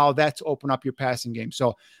allow that to open up your passing game.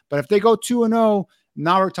 So, but if they go 2-0,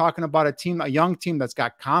 now we're talking about a young team that's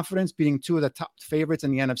got confidence, beating two of the top favorites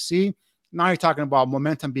in the NFC. Now you're talking about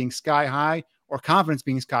momentum being sky high, or confidence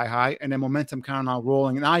being sky high, and then momentum kind of now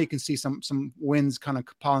rolling. And now you can see some wins kind of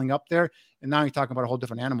piling up there. And now you're talking about a whole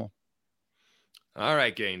different animal. All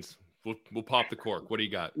right, Gaines. We'll pop the cork. What do you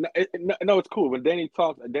got? No, it's cool. When Danny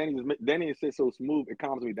talks, Danny is so smooth, it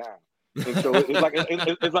calms me down. And so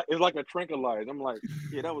it's like a tranquilizer. I'm like,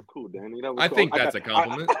 yeah, that was cool, Danny. That was I cool. think that's a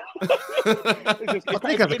compliment. I think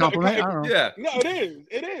that's a compliment. I don't know. Yeah. No, it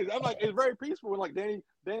is. I'm like, it's very peaceful. Like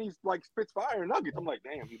Danny's like spits fire and nuggets. I'm like,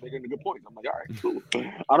 damn, he's making a good point. I'm like, all right, cool.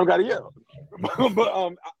 I don't gotta yell.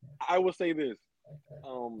 But I will say this.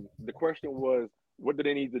 The question was, what do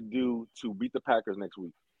they need to do to beat the Packers next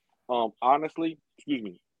week? Honestly,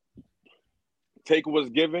 take what's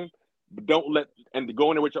given. But don't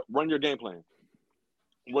go in there with run your game plan.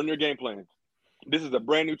 Run your game plan. This is a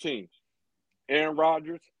brand new team. Aaron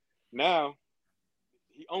Rodgers, now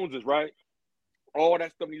he owns this, right? All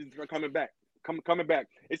that stuff needs to start coming back. Coming back.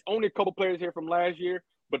 It's only a couple players here from last year,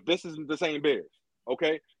 but this isn't the same Bears.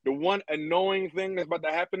 Okay? The one annoying thing that's about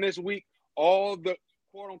to happen this week, all the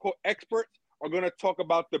quote unquote experts are gonna talk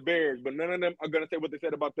about the Bears, but none of them are gonna say what they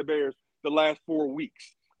said about the Bears the last 4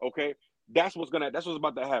 weeks. Okay? That's what's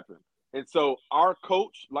about to happen. And so our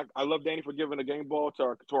coach, like I love Danny for giving the game ball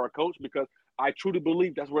to our coach, because I truly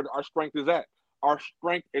believe that's where our strength is at. Our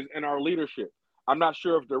strength is in our leadership. I'm not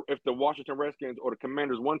sure if the Washington Redskins or the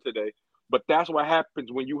Commanders won today, but that's what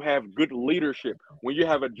happens when you have good leadership. When you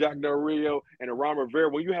have a Jack Del Rio and a Ron Rivera,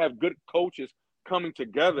 when you have good coaches coming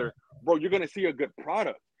together, bro, you're going to see a good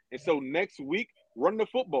product. And so next week, run the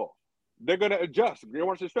football. They're going to adjust. You're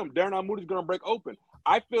watching this film. Darren Moody's going to break open.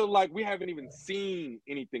 I feel like we haven't even seen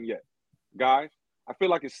anything yet. Guys, I feel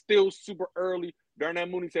like it's still super early. Darnell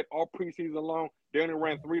Mooney said all preseason long, they only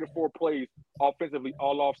ran 3 to 4 plays offensively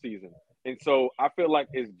all offseason. And so I feel like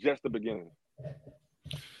it's just the beginning.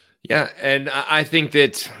 Yeah, and I think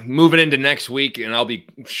that moving into next week, and I'll be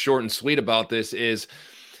short and sweet about this, is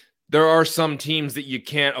there are some teams that you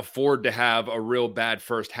can't afford to have a real bad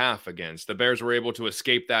first half against. The Bears were able to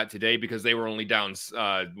escape that today because they were only down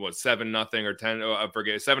 7-0 or 10. I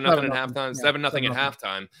forget 7-0 at halftime. 7-0 at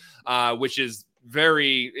halftime, which is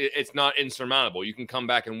it's not insurmountable. You can come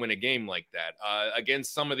back and win a game like that.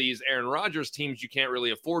 Against some of these Aaron Rodgers teams, you can't really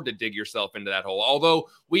afford to dig yourself into that hole. Although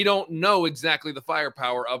we don't know exactly the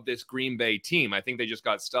firepower of this Green Bay team. I think they just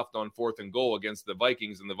got stuffed on 4th and goal against the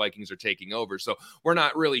Vikings, and the Vikings are taking over. So we're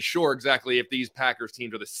not really sure exactly if these Packers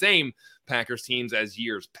teams are the same Packers teams as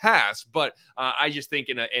years past. But I just think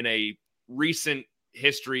in a recent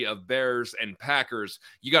history of Bears and Packers,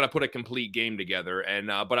 you got to put a complete game together. And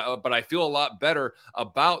but I feel a lot better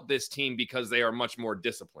about this team because they are much more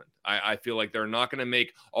disciplined. I feel like they're not going to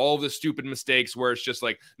make all the stupid mistakes where it's just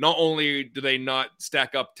like, not only do they not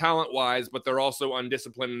stack up talent wise, but they're also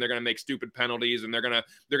undisciplined, and they're going to make stupid penalties, and they're going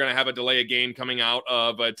to have a delay a game coming out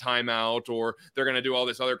of a timeout, or they're going to do all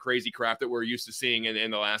this other crazy crap that we're used to seeing in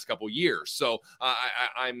the last couple years. So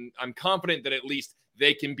I'm confident that at least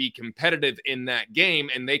they can be competitive in that game,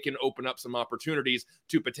 and they can open up some opportunities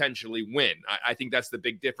to potentially win. I think that's the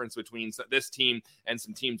big difference between this team and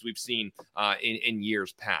some teams we've seen in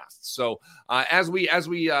years past. So as we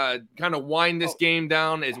kind of wind this game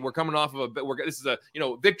down, as we're coming off of this is a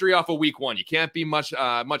victory off of week 1. You can't be much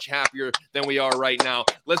happier than we are right now.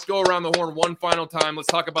 Let's go around the horn one final time. Let's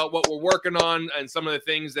talk about what we're working on and some of the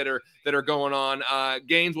things that are going on.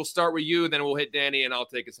 Gaines, we'll start with you, then we'll hit Danny, and I'll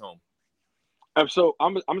take us home. So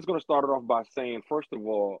I'm just going to start it off by saying, first of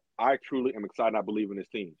all, I truly am excited. I believe in this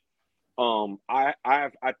team. I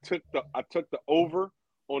took the over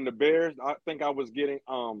on the Bears. I think I was getting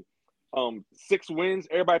 6 wins.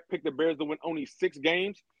 Everybody picked the Bears to win only 6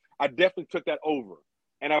 games. I definitely took that over,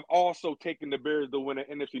 and I've also taken the Bears to win an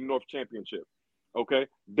NFC North championship. Okay,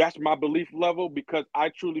 that's my belief level because I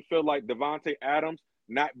truly feel like Devontae Adams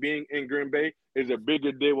not being in Green Bay is a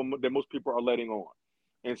bigger deal than most people are letting on.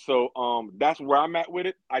 And so that's where I'm at with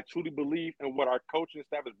it. I truly believe in what our coaching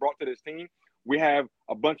staff has brought to this team. We have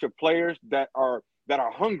a bunch of players that are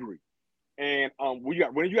hungry, and when you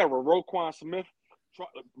got a Roquan Smith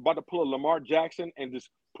about to pull a Lamar Jackson and just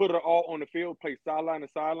put it all on the field, play sideline to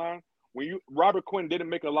sideline. Robert Quinn didn't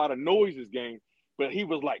make a lot of noise this game, but he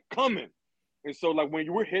was like coming. And so, like, when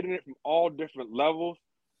you were hitting it from all different levels,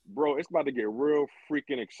 bro, it's about to get real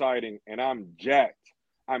freaking exciting. And I'm jacked.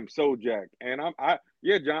 I'm so jacked. And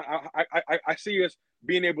John, I see us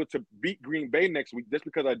being able to beat Green Bay next week just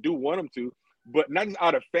because I do want them to, but not just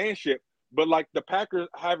out of fanship, but like the Packers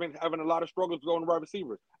having a lot of struggles going to wide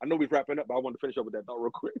receivers. I know we're wrapping up, but I want to finish up with that thought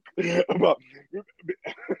real quick.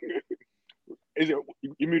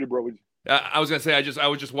 You muted, bro? I was gonna say I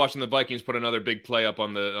was just watching the Vikings put another big play up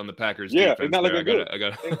on the Packers. Yeah, defense it's not looking good. I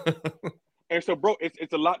got and so, bro,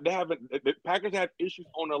 it's a lot. The Packers have issues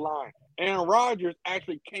on the line. Aaron Rodgers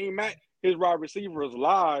actually came at his wide receivers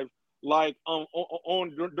live, like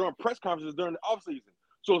during press conferences during the offseason.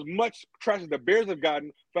 So as much trash as the Bears have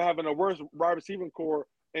gotten for having the worst wide receiving core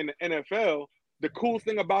in the NFL, the cool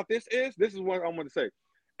thing about this is what I'm going to say.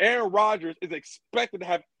 Aaron Rodgers is expected to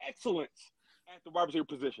have excellence at the wide receiver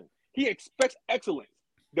position. He expects excellence.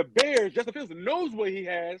 The Bears, Justin Fields knows what he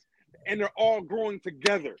has, and they're all growing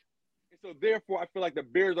together. And so, therefore, I feel like the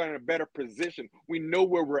Bears are in a better position. We know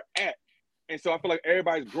where we're at. And so I feel like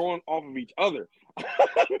everybody's growing off of each other.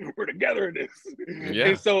 We're together in this. Yeah.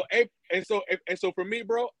 And so for me,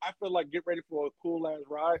 bro, I feel like get ready for a cool ass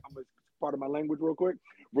ride. I'm gonna part of my language real quick.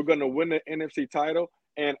 We're gonna win the NFC title.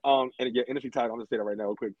 And again, NFC title, I'm gonna say that right now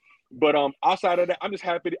real quick. But outside of that, I'm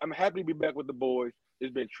happy to be back with the boys.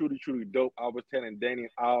 It's been truly, truly dope. I was telling Danny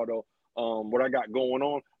and Aldo what I got going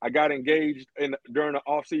on. I got engaged during the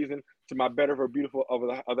off season to my better for beautiful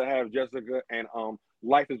other half, Jessica, and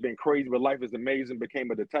life has been crazy, but life is amazing. Became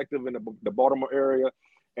a detective in the Baltimore area,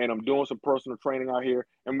 and I'm doing some personal training out here.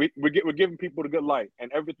 And we're giving people the good life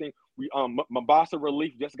and everything. We Mombasa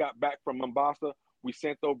Relief just got back from Mombasa. We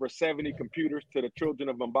sent over 70 computers to the children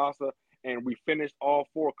of Mombasa, and we finished all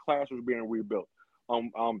 4 classrooms being rebuilt.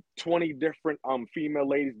 20 different female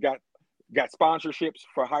ladies got sponsorships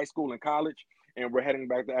for high school and college, and we're heading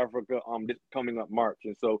back to Africa this coming up March.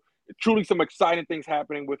 And so truly some exciting things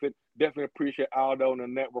happening with it. Definitely appreciate Aldo and the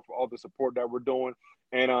network for all the support that we're doing.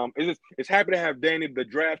 And it's happy to have Danny, the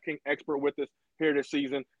DraftKings expert, with us here this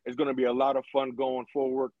season. It's going to be a lot of fun going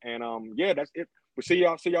forward. And that's it. We'll see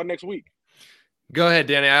y'all next week. Go ahead,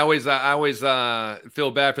 Danny. I always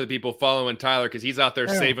feel bad for the people following Tyler because he's out there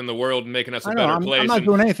saving the world and making us a better place. I'm not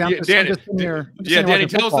doing anything. I'm just here. Danny,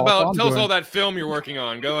 tell us all that film you're working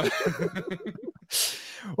on. Go ahead.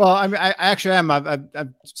 Well, I mean, I actually am.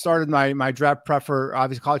 I've started my draft prep for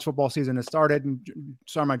obviously college football season has started, and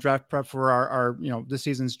started my draft prep for our this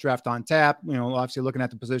season's draft on tap. Obviously looking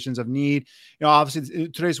at the positions of need. Obviously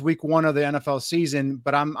today's week 1 of the NFL season,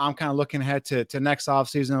 but I'm kind of looking ahead to next off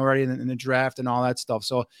season already in the draft and all that stuff.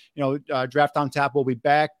 So draft on tap will be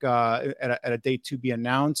back at a date to be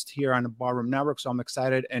announced here on the Barroom Network. So I'm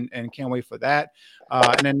excited and can't wait for that.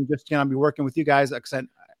 And then just be working with you guys.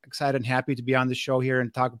 Excited and happy to be on the show here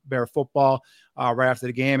and talk Bear football right after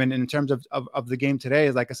the game. And in terms of the game today,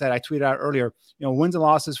 like I said, I tweeted out earlier, wins and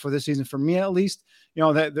losses for this season, for me at least,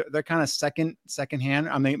 they're kind of second hand.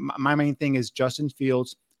 I mean, my main thing is Justin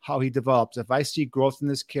Fields, how he develops. If I see growth in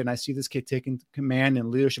this kid and I see this kid taking command and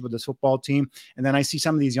leadership of this football team, and then I see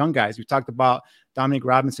some of these young guys, we talked about Dominic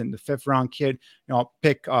Robinson, the 5th round kid,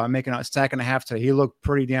 pick making a sack and a half today. He looked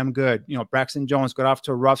pretty damn good. Braxton Jones got off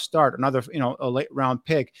to a rough start. Another, a late round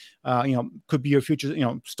pick, could be your future,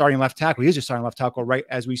 starting left tackle. He's just starting left tackle right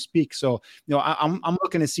as we speak. So, I'm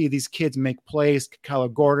looking to see these kids make plays.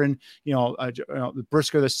 Kyler Gordon,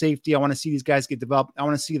 Brisker, the safety. I want to see these guys get developed. I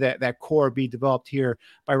want to see that core be developed here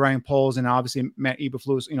by Ryan Poles, and obviously Matt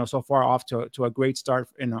Eberflus, so far off to a great start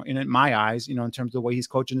in my eyes, in terms of the way he's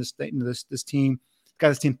coaching this team. Got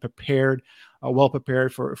his team prepared, well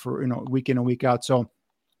prepared for week in and week out. So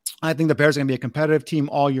I think the Bears are going to be a competitive team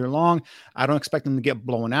all year long. I don't expect them to get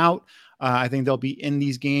blown out. I think they'll be in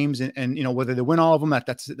these games, and whether they win all of them,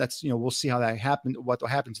 that's we'll see how that happens, what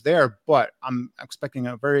happens there. But I'm expecting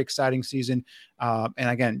a very exciting season. And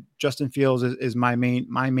again, Justin Fields is my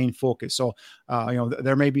main focus. So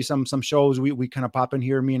there may be some shows we kind of pop in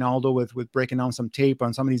here, me and Aldo, with breaking down some tape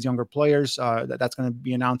on some of these younger players. That's going to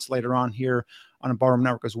be announced later on here on the Barroom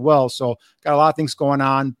Network as well. So got a lot of things going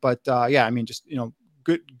on, but just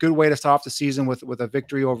good way to start off the season with a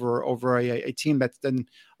victory over a team that's then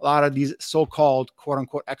a lot of these so-called quote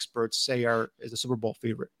unquote experts say is a Super Bowl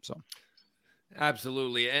favorite. So.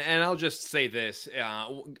 Absolutely. And I'll just say this.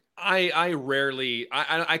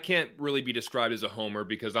 I can't really be described as a homer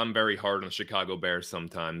because I'm very hard on the Chicago Bears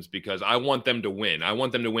sometimes because I want them to win. I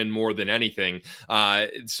want them to win more than anything.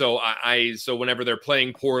 So whenever they're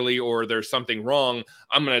playing poorly or there's something wrong,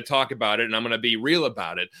 I'm going to talk about it and I'm going to be real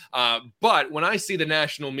about it. But when I see the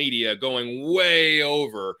national media going way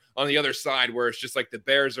over on the other side where it's just like the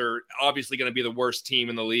Bears are obviously going to be the worst team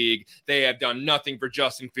in the league. They have done nothing for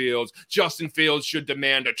Justin Fields. Justin Fields should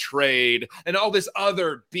demand a trade and all this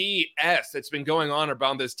other BS that's been going on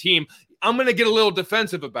about this team. I'm going to get a little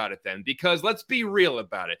defensive about it then, because let's be real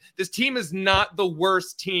about it. This team is not the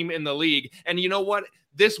worst team in the league. And you know what?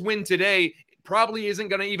 This win today probably isn't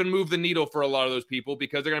going to even move the needle for a lot of those people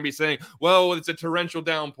because they're going to be saying, well, it's a torrential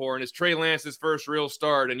downpour and it's Trey Lance's first real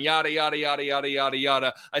start and yada, yada, yada, yada, yada,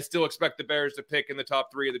 yada. I still expect the Bears to pick in the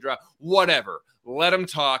top 3 of the draft. Whatever. Let them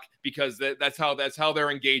talk because that's how they're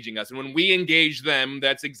engaging us. And when we engage them,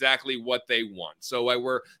 that's exactly what they want. So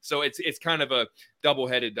it's kind of a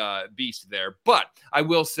double-headed beast there. But I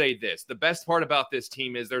will say this. The best part about this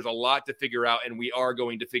team is there's a lot to figure out, and we are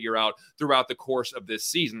going to figure out throughout the course of this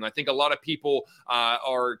season. I think a lot of people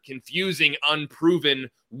are confusing unproven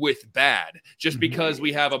with bad. Just because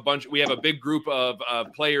we have a big group of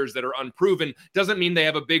players that are unproven doesn't mean they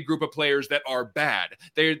have a big group of players that are bad.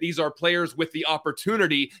 These are players with the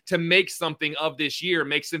opportunity to make something of this year,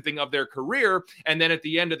 make something of their career. And then at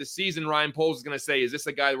the end of the season, Ryan Poles is going to say, is this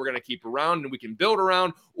a guy that we're going to keep around and we can build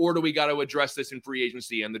around, or do we got to address this in free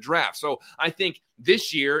agency and the draft? So I think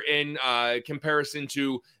this year in comparison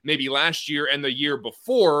to maybe last year and the year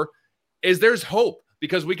before there's hope.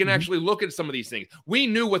 Because we can actually look at some of these things. We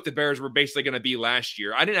knew what the Bears were basically going to be last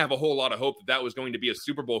year. I didn't have a whole lot of hope that was going to be a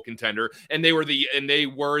Super Bowl contender, and they were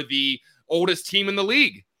the oldest team in the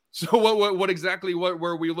league. So what exactly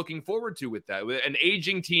were we looking forward to with that? An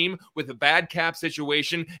aging team with a bad cap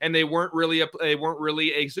situation, and they weren't really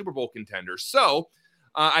a Super Bowl contender. So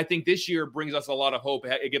I think this year brings us a lot of hope.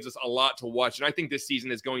 It gives us a lot to watch. And I think this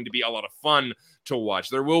season is going to be a lot of fun to watch.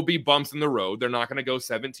 There will be bumps in the road. They're not going to go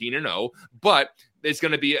 17-0, but it's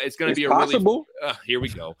going to be a possible. Really here we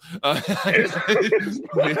go.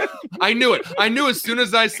 I knew it. I knew as soon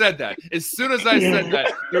as I said that.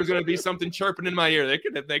 There was going to be something chirping in my ear. They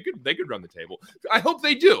could run the table. I hope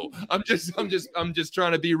they do. I'm just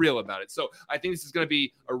trying to be real about it. So I think this is going to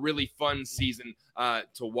be a really fun season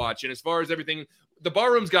to watch. And as far as everything, the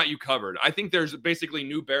Bar Room's got you covered. I think there's basically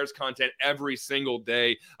new Bears content every single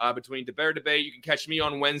day between the Bear Debate. You can catch me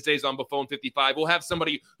on Wednesdays on Buffone 55. We'll have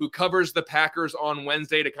somebody who covers the Packers on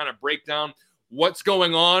Wednesday to kind of break down what's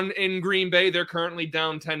going on in Green Bay. They're currently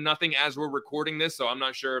down 10-0 as we're recording this. So I'm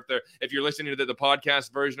not sure if you're listening to the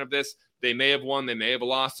podcast version of this, they may have won, they may have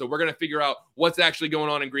lost. So we're going to figure out what's actually going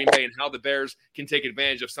on in Green Bay and how the Bears can take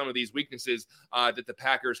advantage of some of these weaknesses that the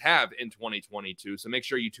Packers have in 2022. So make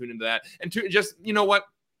sure you tune into that. And you know what?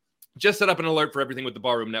 Just set up an alert for everything with the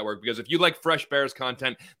Bar Room Network, because if you like fresh Bears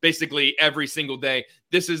content basically every single day,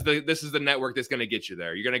 this is the network that's going to get you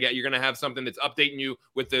there. You're going to have something that's updating you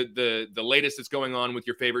with the latest that's going on with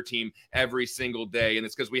your favorite team every single day. And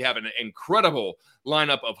it's because we have an incredible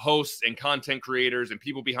lineup of hosts and content creators and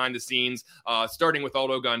people behind the scenes, starting with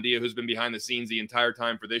Aldo Gandia, who's been behind the scenes the entire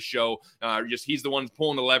time for this show. He's the one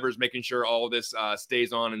pulling the levers, making sure all of this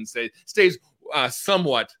stays on and stays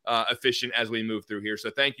somewhat efficient as we move through here. So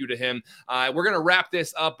thank you to him. We're going to wrap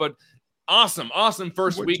this up, but awesome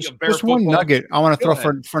first week of Bear Just football. one nugget I want to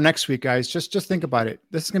throw for next week, guys. Just think about it.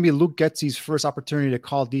 This is going to be Luke Getsy's first opportunity to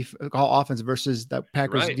call offense versus the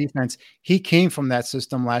Packers defense. He came from that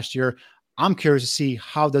system last year. I'm curious to see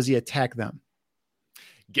how does he attack them.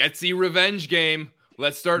 Getsy revenge game.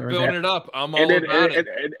 Let's start building it up. I'm all about it.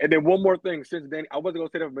 And then one more thing, since Danny, I wasn't going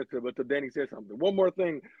to say that, but Danny said something. One more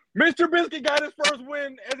thing. Mr. Trubisky got his first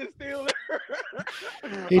win as a Steeler.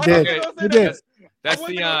 He did. He did. That's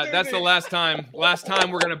the last time. Last time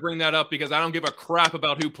we're going to bring that up because I don't give a crap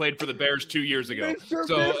about who played for the Bears 2 years ago.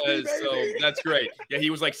 So that's great. Yeah, he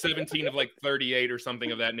was like 17 of like 38 or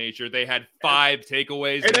something of that nature. They had 5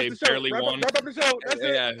 takeaways and they barely won.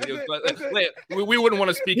 We wouldn't want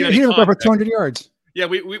to speak in any context. For 200 yards. Yeah,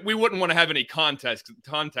 we wouldn't want to have any context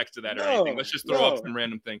to that or anything. Let's just throw up some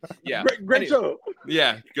random thing. Yeah. Great show.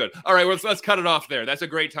 Yeah, good. All right, well, let's cut it off there. That's a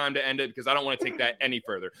great time to end it because I don't want to take that any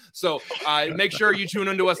further. So make sure you tune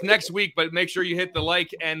into us next week, but make sure you hit the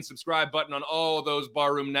like and subscribe button on all of those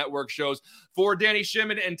Bar Room Network shows. For Danny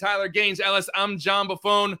Shimon and Tyler Gaines Ellis, I'm John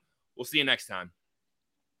Buffone. We'll see you next time.